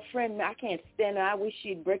to a friend, I can't stand her. I wish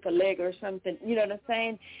she'd break a leg or something. You know what I'm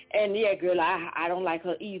saying? And, yeah, girl, I don't like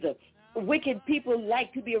her either. Wicked people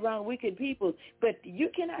like to be around wicked people, but you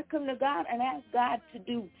cannot come to God and ask God to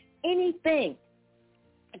do anything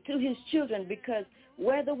to his children, because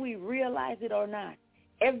whether we realize it or not,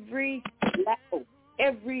 every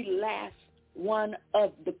last one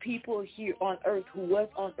of the people here on earth who was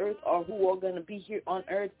on earth or who are going to be here on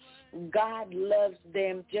earth, God loves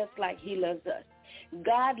them just like he loves us.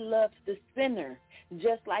 God loves the sinner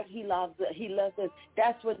just like he loves us.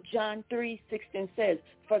 That's what John 3:16 says.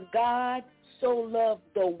 For God so loved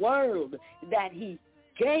the world that he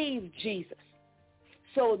gave Jesus.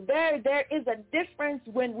 So there is a difference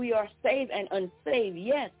when we are saved and unsaved,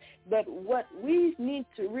 yes. But what we need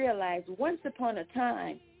to realize, once upon a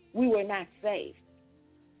time, we were not saved.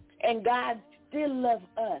 And God still loves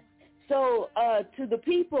us. So to the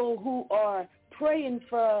people who are praying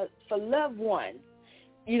for loved ones,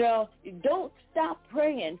 you know, don't stop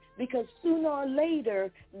praying, because sooner or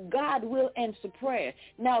later God will answer prayer.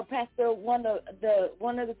 Now, Pastor, one of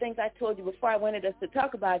the things I told you before I wanted us to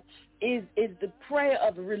talk about is the prayer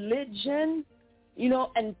of religion, you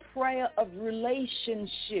know, and prayer of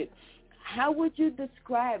relationship. How would you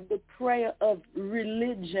describe the prayer of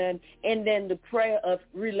religion and then the prayer of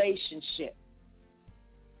relationship?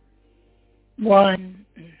 Thank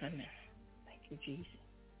you, Jesus.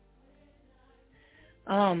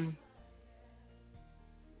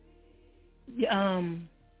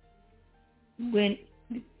 when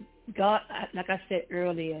God, like I said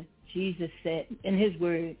earlier, Jesus said in his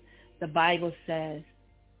word, the Bible says,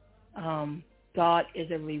 God is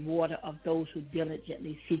a rewarder of those who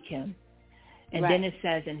diligently seek him. And then it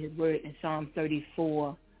says in his word in Psalm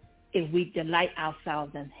 34, if we delight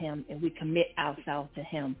ourselves in him, and we commit ourselves to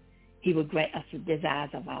him, he will grant us the desires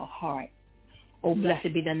of our heart. Oh,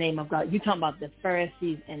 blessed be the name of God. You're talking about the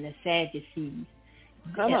Pharisees and the Sadducees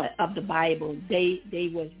of the Bible. They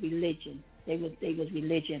was religion. They was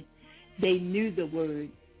religion. They knew the word,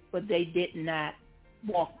 but they did not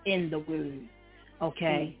walk in the word.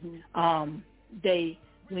 Okay? When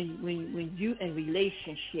you in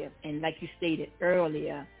relationship, and like you stated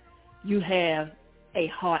earlier, you have a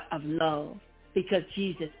heart of love because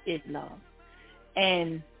Jesus is love.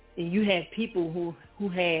 And you have people who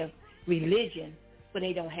have religion, but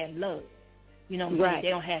they don't have love. You know what I'm saying? They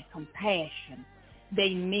don't have compassion.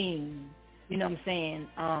 They mean, you know what I'm saying?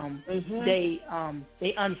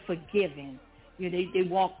 They unforgiving. You know, they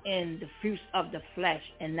walk in the fruits of the flesh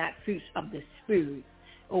and not fruits of the spirit.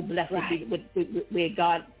 Oh, blessed be where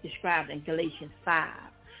God described in Galatians 5.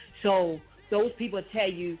 So those people tell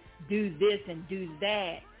you, do this and do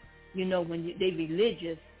that, you know, when they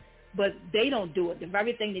religious, but they don't do it. The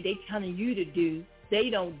very thing that they telling you to do, they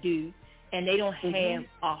don't do, and they don't have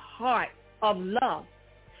a heart of love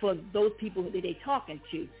for those people that they talking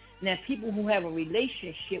to. Now, people who have a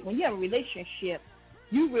relationship, when you have a relationship,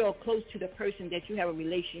 you're real close to the person that you have a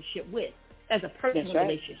relationship with. As a personal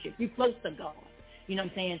relationship, you're close to God. You know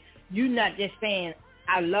what I'm saying? You're not just saying,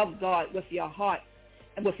 I love God with your heart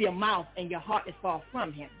and with your mouth, and your heart is far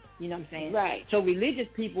from him. You know what I'm saying? Right. So religious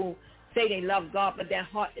people say they love God, but their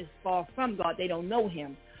heart is far from God. They don't know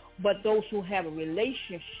him. But those who have a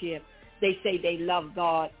relationship, they say they love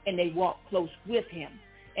God and they walk close with him.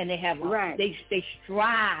 And they have they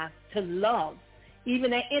strive to love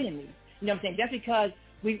even their enemies. You know what I'm saying? Just because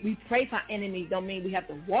we pray for our enemies don't mean we have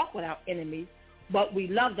to walk with our enemies, but we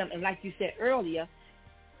love them. And like you said earlier,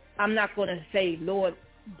 I'm not going to say, Lord,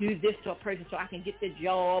 do this to a person so I can get the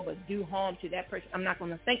job or do harm to that person. I'm not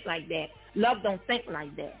going to think like that. Love don't think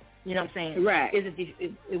like that. You know what I'm saying? Right.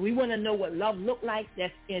 If we want to know what love look like,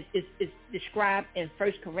 that's it's described in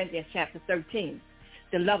 1 Corinthians chapter 13,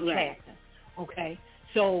 the love chapter. Okay?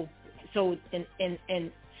 So and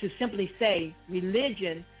to simply say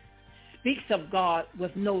religion speaks of God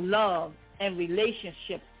with no love, and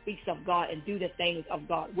relationship speaks of God and do the things of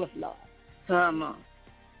God with love. Come on.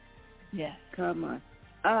 Yeah. Come on.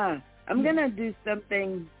 I'm going to do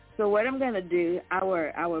something. So what I'm going to do,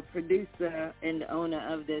 our producer and the owner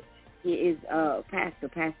of this, he is Pastor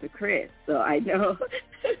Chris. So I know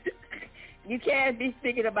you can't be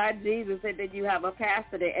thinking about Jesus and then you have a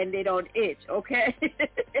pastor there and they don't itch, okay?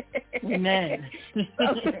 Amen.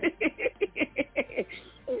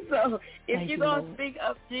 So if you're going to speak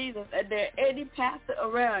of Jesus and there any pastor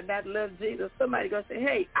around that loves Jesus, somebody going to say,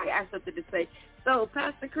 hey, I got something to say. So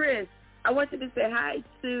Pastor Chris, I want you to say hi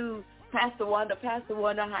to Pastor Wanda. Pastor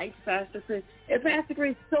Wanda, hi to Pastor Chris. And Pastor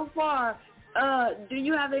Chris, so far, do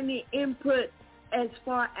you have any input as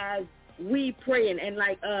far as we praying? And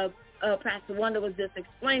like Pastor Wanda was just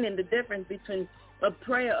explaining the difference between a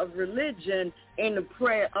prayer of religion and a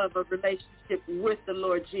prayer of a relationship with the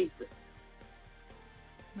Lord Jesus.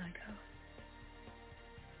 My God.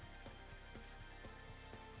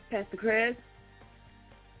 Pastor Chris?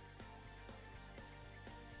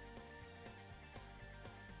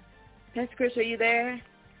 Pastor Chris, are you there?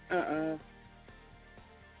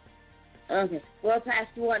 Okay. Well,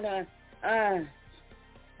 Pastor Wanda,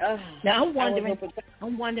 now I'm wondering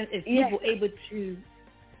if people able to.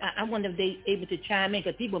 I wonder if they able to chime in,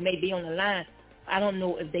 because people may be on the line. I don't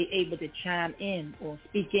know if they able to chime in or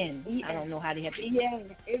speak in. Yeah. I don't know how they have to.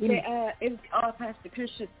 Yeah, it's Pastor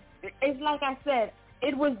Christian. It's like I said,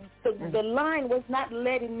 it was the line was not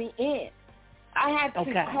letting me in. I had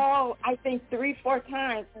to call, I think, 3-4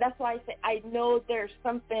 times. That's why I say I know there's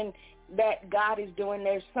something that God is doing.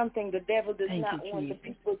 There's something the devil does not want the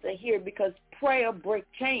people to hear, because prayer breaks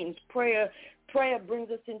chains. Prayer brings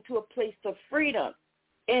us into a place of freedom.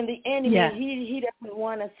 And the enemy, he doesn't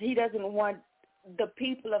want us. He doesn't want the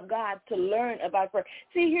people of God to learn about prayer.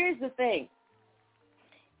 See, here's the thing.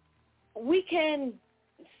 We can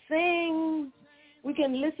sing. We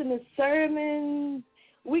can listen to sermons.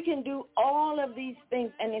 We can do all of these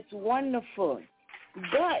things, and it's wonderful.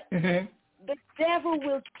 But the devil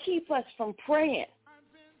will keep us from praying,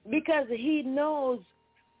 because he knows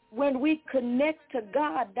when we connect to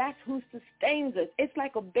God, that's who sustains us. It's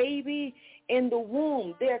like a baby in the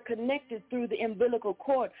womb. They're connected through the umbilical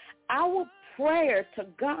cord. Our prayer to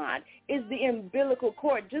God is the umbilical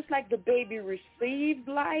cord. Just like the baby receives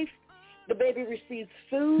life, the baby receives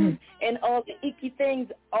food, and all the icky things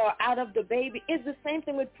are out of the baby. It's the same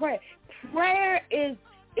thing with prayer. Prayer is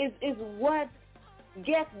what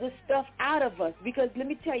gets the stuff out of us. Because let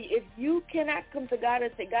me tell you, if you cannot come to God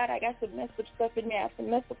and say, God, I got some messed up stuff in me, I have some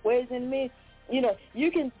messed up ways in me,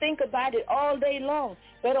 you can think about it all day long.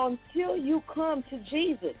 But until you come to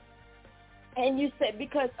Jesus, and you say,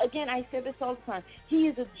 because, again, I say this all the time, he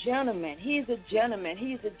is a gentleman. He is a gentleman.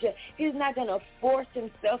 He's not going to force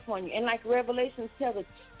himself on you. And like Revelation tells us,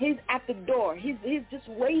 he's at the door. He's just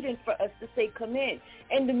waiting for us to say, come in.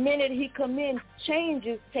 And the minute he come in,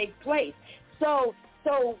 changes take place. So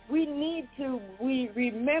we need to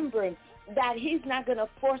remember that he's not going to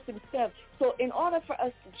force himself. So in order for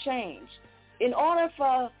us to change, in order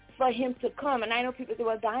for him to come, and I know people say,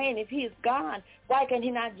 well, Diane, if he is God, why can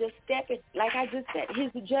he not just step in? Like I just said,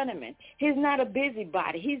 he's a gentleman. He's not a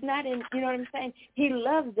busybody. He's not in, you know what I'm saying? He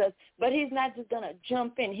loves us, but he's not just going to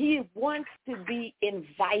jump in. He wants to be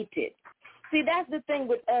invited. See, that's the thing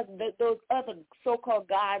with us, those other so-called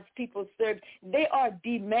gods people serve. They are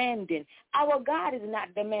demanding. Our God is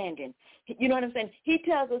not demanding. You know what I'm saying? He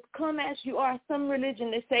tells us, come as you are. Some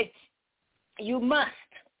religion, they say, you must.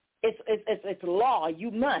 It's law.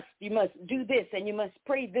 You must do this, and you must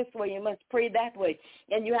pray this way. You must pray that way,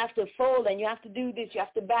 and you have to fold, and you have to do this. You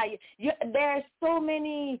have to buy. There are so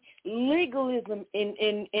many legalism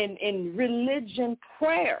in religion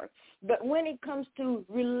prayer, but when it comes to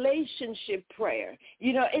relationship prayer,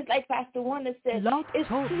 it's like Pastor Wanda said, it's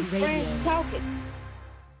two friends talking.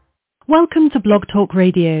 Welcome to Blog Talk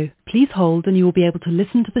Radio. Please hold, and you will be able to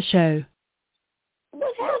listen to the show.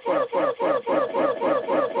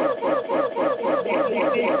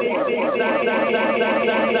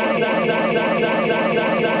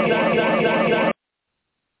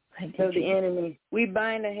 Of the enemy, we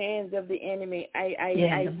bind the hands of the enemy.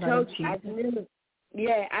 I told you,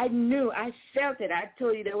 I knew, I felt it. I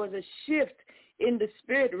told you there was a shift in the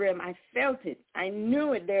spirit realm. I felt it. I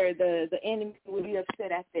knew it. There, the enemy would be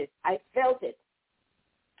upset at this. I felt it.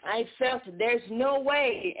 There's no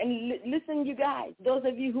way. And listen, you guys, those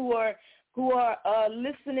of you who are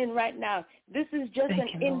listening right now, this is just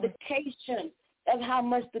an indication of how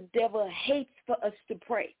much the devil hates for us to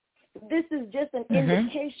pray. This is just an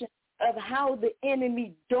indication of how the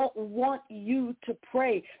enemy don't want you to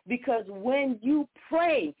pray, because when you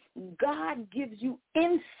pray, God gives you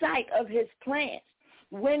insight of his plans.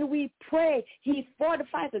 When we pray, he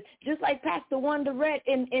fortifies us. Just like Pastor Wanda read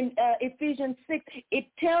in Ephesians 6, it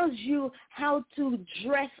tells you how to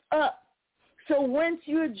dress up. So once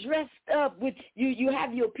you're dressed up with you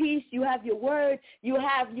have your peace, you have your word, you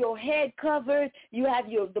have your head covered, you have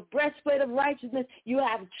the breastplate of righteousness, you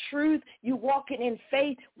have truth, you walking in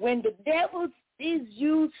faith. When the devil sees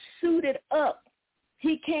you suited up,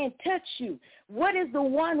 he can't touch you. What is the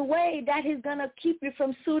one way that he's going to keep you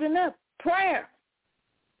from suiting up? Prayer.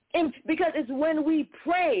 And because it's when we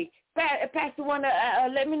pray. Pastor Wanda,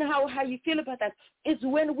 let me know how you feel about that. It's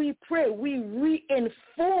when we pray, we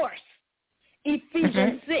reinforce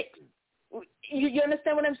Ephesians 6. You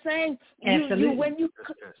understand what I'm saying? Absolutely.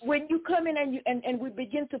 When you come in and we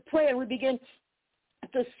begin to pray and we begin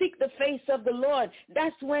to seek the face of the Lord,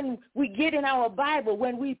 that's when we get in our Bible.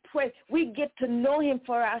 When we pray, we get to know him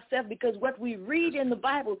for ourselves, because what we read in the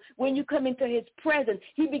Bible, when you come into his presence,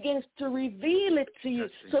 he begins to reveal it to you.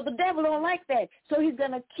 So the devil don't like that. So he's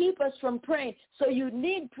going to keep us from praying. So you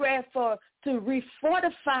need prayer to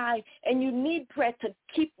refortify, and you need prayer to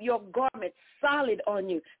keep your garment solid on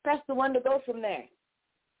you. Pastor Wanda, go from there.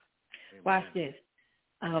 Watch this.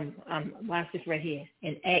 Watch this right here.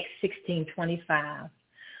 In Acts 16:25,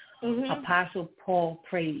 Apostle Paul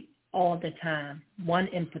prayed all the time. One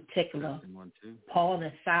in particular, Paul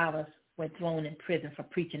and Silas were thrown in prison for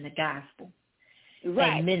preaching the gospel.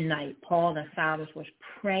 Right. At midnight, Paul and Silas was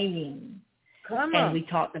praying. And we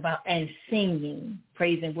talked about and singing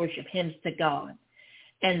praise and worship hymns to God.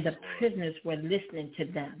 And the prisoners were listening to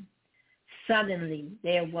them. Suddenly,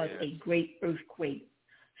 there was a great earthquake,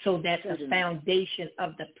 so that the foundation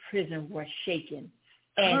of the prison was shaken.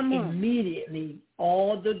 And immediately,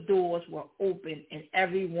 all the doors were open and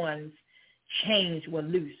everyone's chains were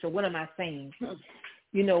loose. So what am I saying?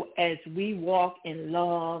 As we walk in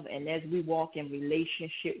love and as we walk in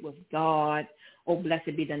relationship with God, oh,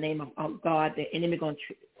 blessed be the name of God, the enemy going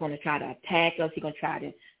to try to attack us. He's going to try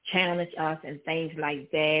to challenge us and things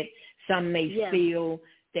like that. Some may feel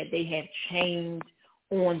that they have chains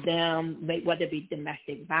on them, whether it be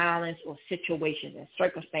domestic violence or situations and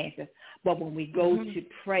circumstances. But when we go to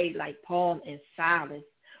pray like Paul and Silas,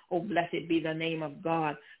 oh, blessed be the name of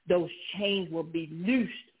God, those chains will be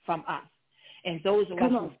loosed from us. And those of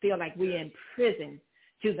us who feel like we're in prison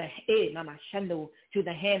to the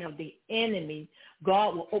hand of the enemy,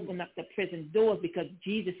 God will open up the prison doors, because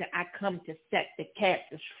Jesus said, I come to set the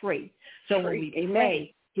captives free. So when we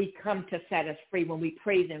pray, he comes to set us free. When we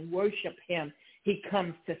praise and worship him, he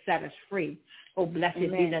comes to set us free. Oh, blessed be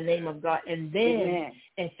the name of God. And then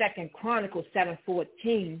in 2 Chronicles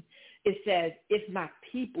 7:14, it says, if my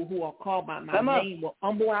people who are called by my name will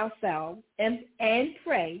humble ourselves and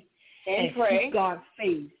pray and seek God's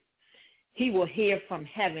face, he will hear from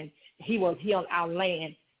heaven. He will heal our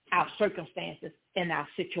land, our circumstances, and our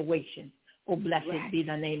situation. Oh, blessed be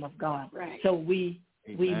the name of God. So we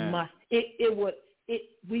must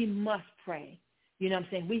we must pray. You know what I'm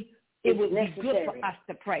saying? It would be good for us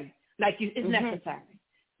to pray. Like it's necessary.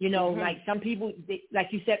 You know, like some people, like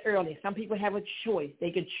you said earlier, some people have a choice. They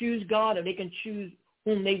can choose God or they can choose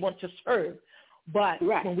whom they want to serve. But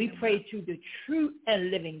when we pray to the true and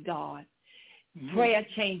living God, prayer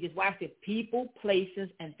changes. Watch it. People, places,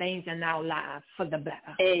 and things in our lives for the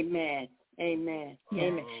better. Amen.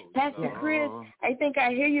 Pastor Chris, I think I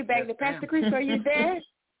hear you back there. Pastor Chris, are you there?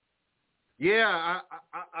 Yeah,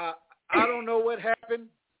 I don't know what happened,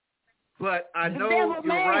 but I know you're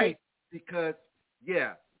right, because,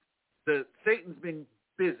 Satan's been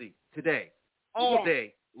busy today, all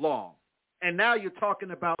day long. And now you're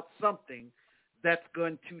talking about something that's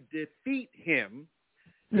going to defeat him.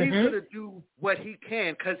 He's going to do what he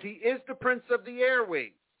can, because he is the prince of the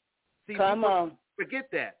airways. See, forget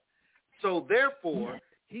that. So therefore,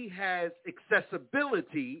 he has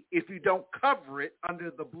accessibility. If you don't cover it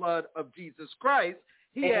under the blood of Jesus Christ,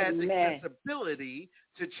 he has accessibility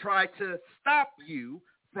to try to stop you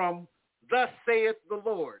from thus saith the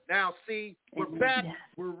Lord. Now, see, we're back.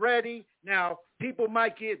 We're ready. Now, people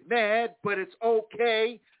might get mad, but it's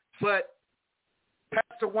okay. But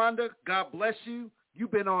Pastor Wanda, God bless you.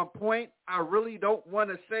 You've been on point. I really don't want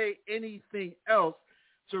to say anything else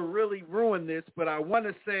to really ruin this, but I want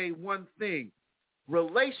to say one thing.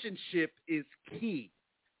 Relationship is key.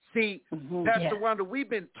 See, Pastor Wanda, we've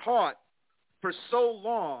been taught for so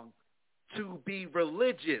long to be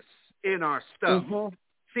religious in our stuff.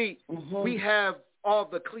 See, we have all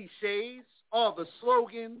the cliches, all the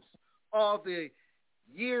slogans, all the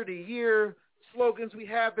year-to-year slogans we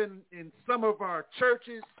have in some of our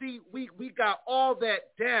churches. See, we got all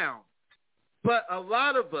that down. But a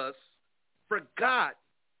lot of us forgot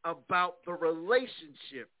about the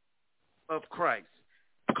relationship of Christ.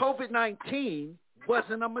 COVID-19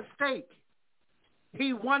 wasn't a mistake.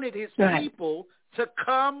 He wanted his people to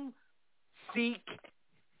come seek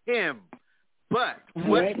him. But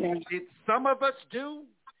what did some of us do?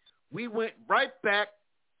 We went right back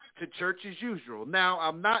to church as usual. Now,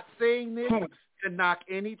 I'm not saying this to knock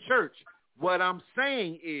any church. What I'm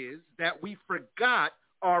saying is that we forgot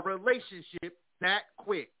our relationship that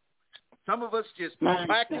quick. Some of us just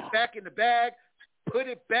packed it back in the bag, put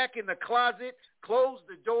it back in the closet, closed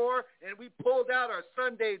the door, and we pulled out our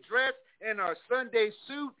Sunday dress and our Sunday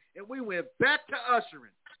suit, and we went back to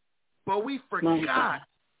ushering. But we forgot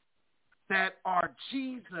that our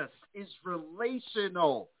Jesus is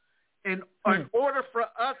relational. And in order for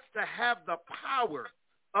us to have the power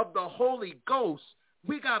of the Holy Ghost,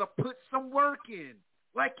 we got to put some work in.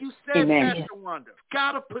 Like you said, Pastor Wanda,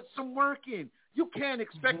 got to put some work in. You can't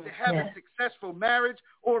expect to have a successful marriage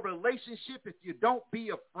or relationship if you don't be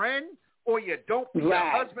a friend or you don't be a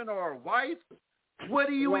husband or a wife. What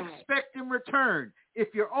do you expect in return?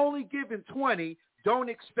 If you're only giving 20, don't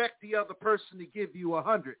expect the other person to give you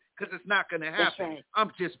 100, because it's not going to happen.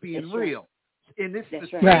 I'm just being real. And this is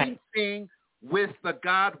the same thing with the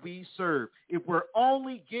God we serve. If we're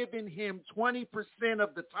only giving him 20%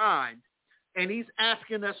 of the time, and he's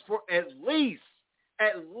asking us for at least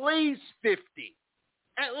 50,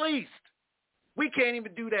 at least, we can't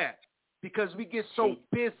even do that because we get so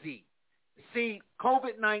busy. See,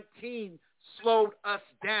 COVID-19 slowed us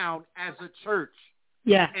down as a church.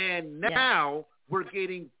 And now we're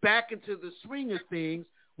getting back into the swing of things.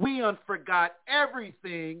 We forgot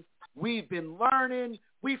everything we've been learning.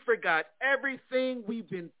 We forgot everything we've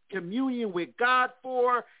been communing with God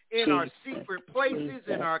for in our secret places,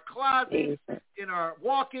 in our closets, in our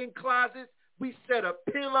walk-in closets. We set up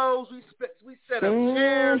pillows. We set up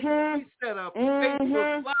chairs. We set up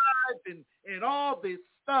Facebook Live and all this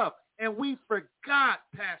stuff. And we forgot,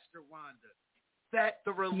 Pastor Wanda, that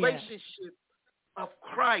the relationship of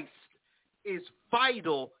Christ is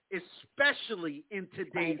vital, especially in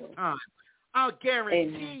today's time. I'll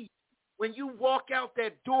guarantee when you walk out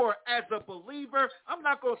that door as a believer, I'm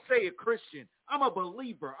not going to say a Christian. I'm a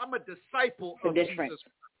believer. I'm a disciple of Jesus.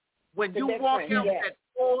 When you walk out that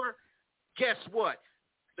door, guess what?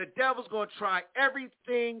 The devil's going to try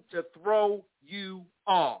everything to throw you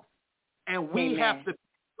off. And we have to be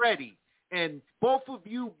ready. And both of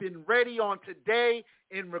you been ready on today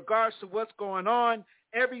in regards to what's going on.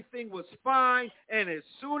 Everything was fine. And as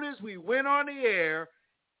soon as we went on the air,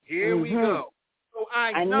 here we go. So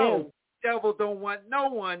I know the devil don't want no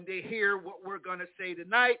one to hear what we're going to say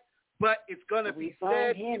tonight, but it's going to be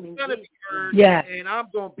said, it's going to be heard, and I'm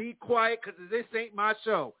going to be quiet because this ain't my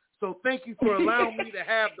show. So thank you for allowing me to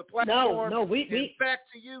have the platform. And back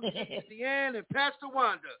to you, Dian and Pastor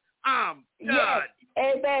Wanda. I'm done. Yes.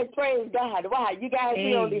 Amen. Praise God. Wow, you guys,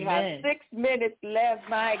 we only have 6 minutes left.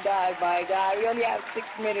 My God. We only have 6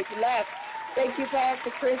 minutes left. Thank you,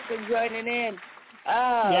 Pastor Chris, for joining in.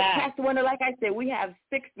 Pastor Wanda, like I said, we have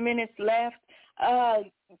 6 minutes left.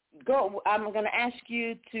 I'm going to ask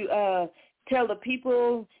you to tell the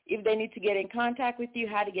people if they need to get in contact with you,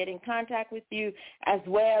 how to get in contact with you, as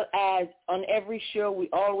well as on every show we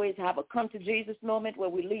always have a come to Jesus moment where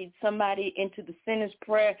we lead somebody into the sinner's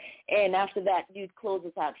prayer, and after that you close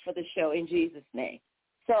us out for the show in Jesus' name.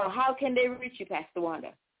 So how can they reach you, Pastor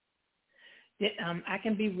Wanda? I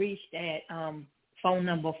can be reached at phone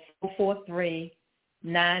number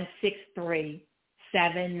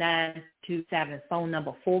 443-963-7927. Phone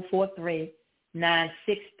number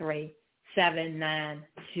 443-963-7927.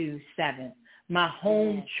 My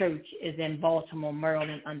home church is in Baltimore,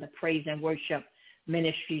 Maryland, under Praise and Worship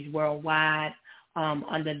Ministries Worldwide,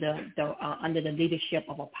 under the leadership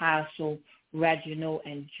of Apostle Reginald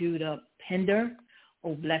and Judah Pender.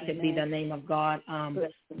 Oh, blessed be the name of God.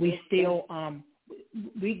 We still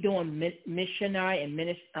we doing missionary and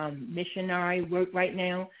missionary work right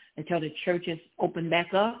now until the churches open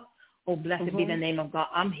back up. Oh, blessed be the name of God.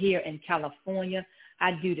 I'm here in California.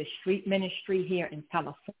 I do the street ministry here in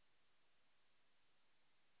California.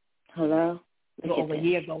 Hello? Over a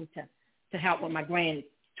year ago to help with my grand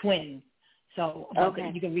twins. So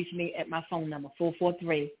you can reach me at my phone number,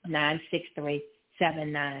 443-963-7927.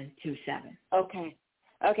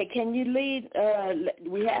 Okay, can you lead,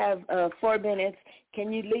 we have 4 minutes.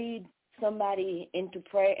 Can you lead somebody into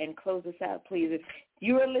prayer and close us out, please? If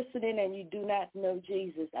you are listening and you do not know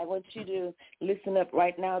Jesus, I want you to listen up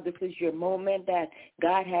right now. This is your moment that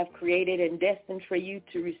God have created and destined for you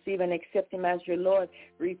to receive and accept him as your Lord.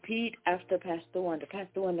 Repeat after Pastor Wanda.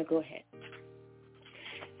 Pastor Wanda, go ahead.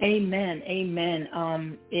 Amen.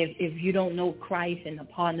 If you don't know Christ and the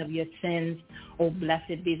pardon of your sins, oh,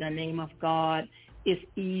 blessed be the name of God. It's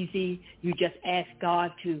easy. You just ask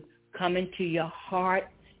God to come into your heart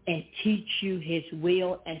and teach you his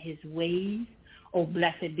will and his ways. Oh,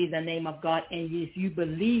 blessed be the name of God. And if you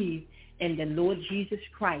believe in the Lord Jesus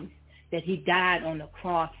Christ, that he died on the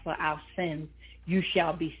cross for our sins, you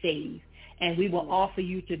shall be saved. And we will offer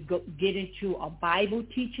you to get into a Bible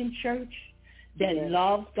teaching church that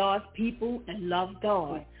loves God's people and loves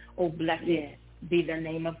God. Oh, blessed be the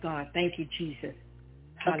name of God. Thank you, Jesus.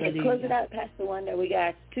 Okay, Hallelujah. Close it out, Pastor Wanda. We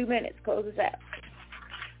got 2 minutes. Close us out.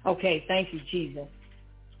 Okay, thank you, Jesus.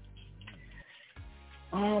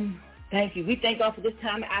 Thank you. We thank God for this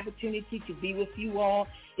time and opportunity to be with you all.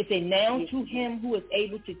 It's a now to him who is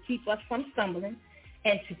able to keep us from stumbling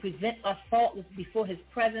and to present us faultless before his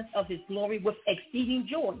presence of his glory with exceeding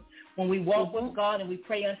joy. When we walk with God and we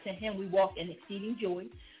pray unto him, we walk in exceeding joy.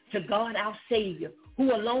 To God our Savior,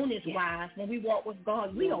 who alone is wise. When we walk with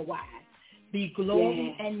God, we are wise. Be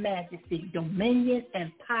glory and majesty, dominion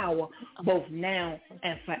and power, both now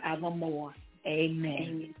and forevermore.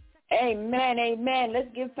 Amen. Amen. Let's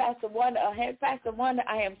give Pastor Wanda a hand. Pastor Wanda,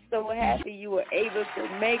 I am so happy you were able to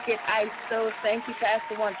make it. I so thank you,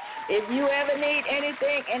 Pastor Wanda. If you ever need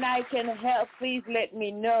anything and I can help, please let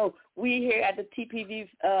me know. We here at the TPV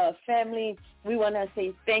family, we want to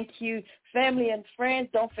say thank you. Family and friends,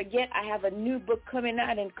 don't forget I have a new book coming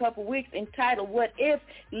out in a couple weeks entitled What If?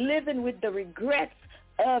 Living with the Regrets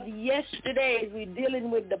of Yesterday. We're dealing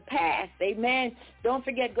with the past. Amen. Don't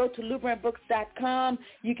forget, go to LebrinBooks.com.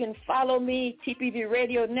 You can follow me,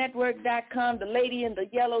 TPVRadioNetwork.com, the lady in the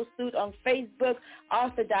yellow suit on Facebook,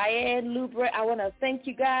 author Dian Lebrin. I want to thank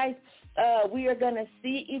you guys. We are going to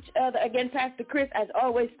see each other again. Pastor Chris, as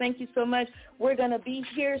always, thank you so much. We're going to be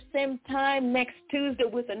here same time next Tuesday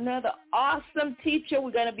with another awesome teacher.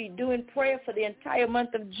 We're going to be doing prayer for the entire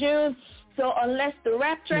month of June. So unless the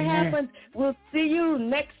rapture happens, we'll see you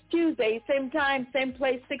next Tuesday, same time, same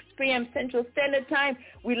place, 6 p.m. Central Standard Time.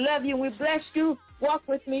 We love you. We bless you. Walk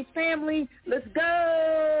with me, family. Let's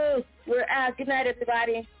go. We're out. Good night,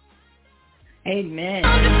 everybody. Amen.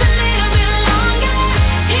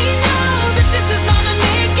 This is gonna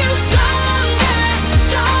make you stronger.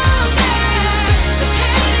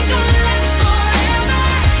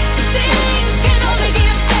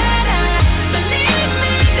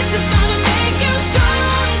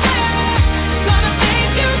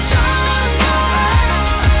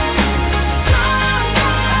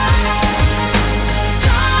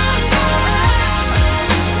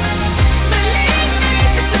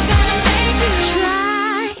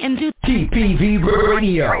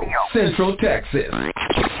 Radio, Central Texas.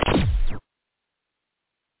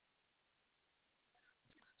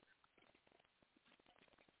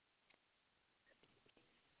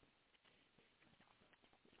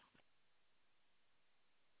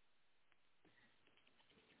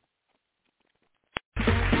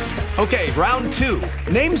 Okay, round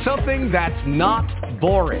 2. Name something that's not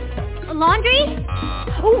boring. A laundry?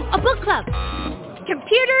 Ooh, a book club.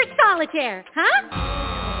 Computer solitaire, huh?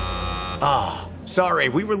 Ah, sorry,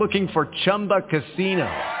 we were looking for Chumba Casino.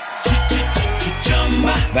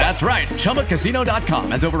 That's right,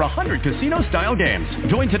 ChumbaCasino.com has over 100 casino-style games.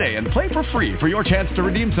 Join today and play for free for your chance to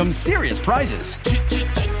redeem some serious prizes.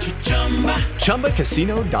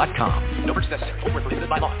 ChumbaCasino.com. No purchase necessary. Void where prohibited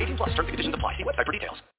by law. 18+ terms and conditions apply. See website for details.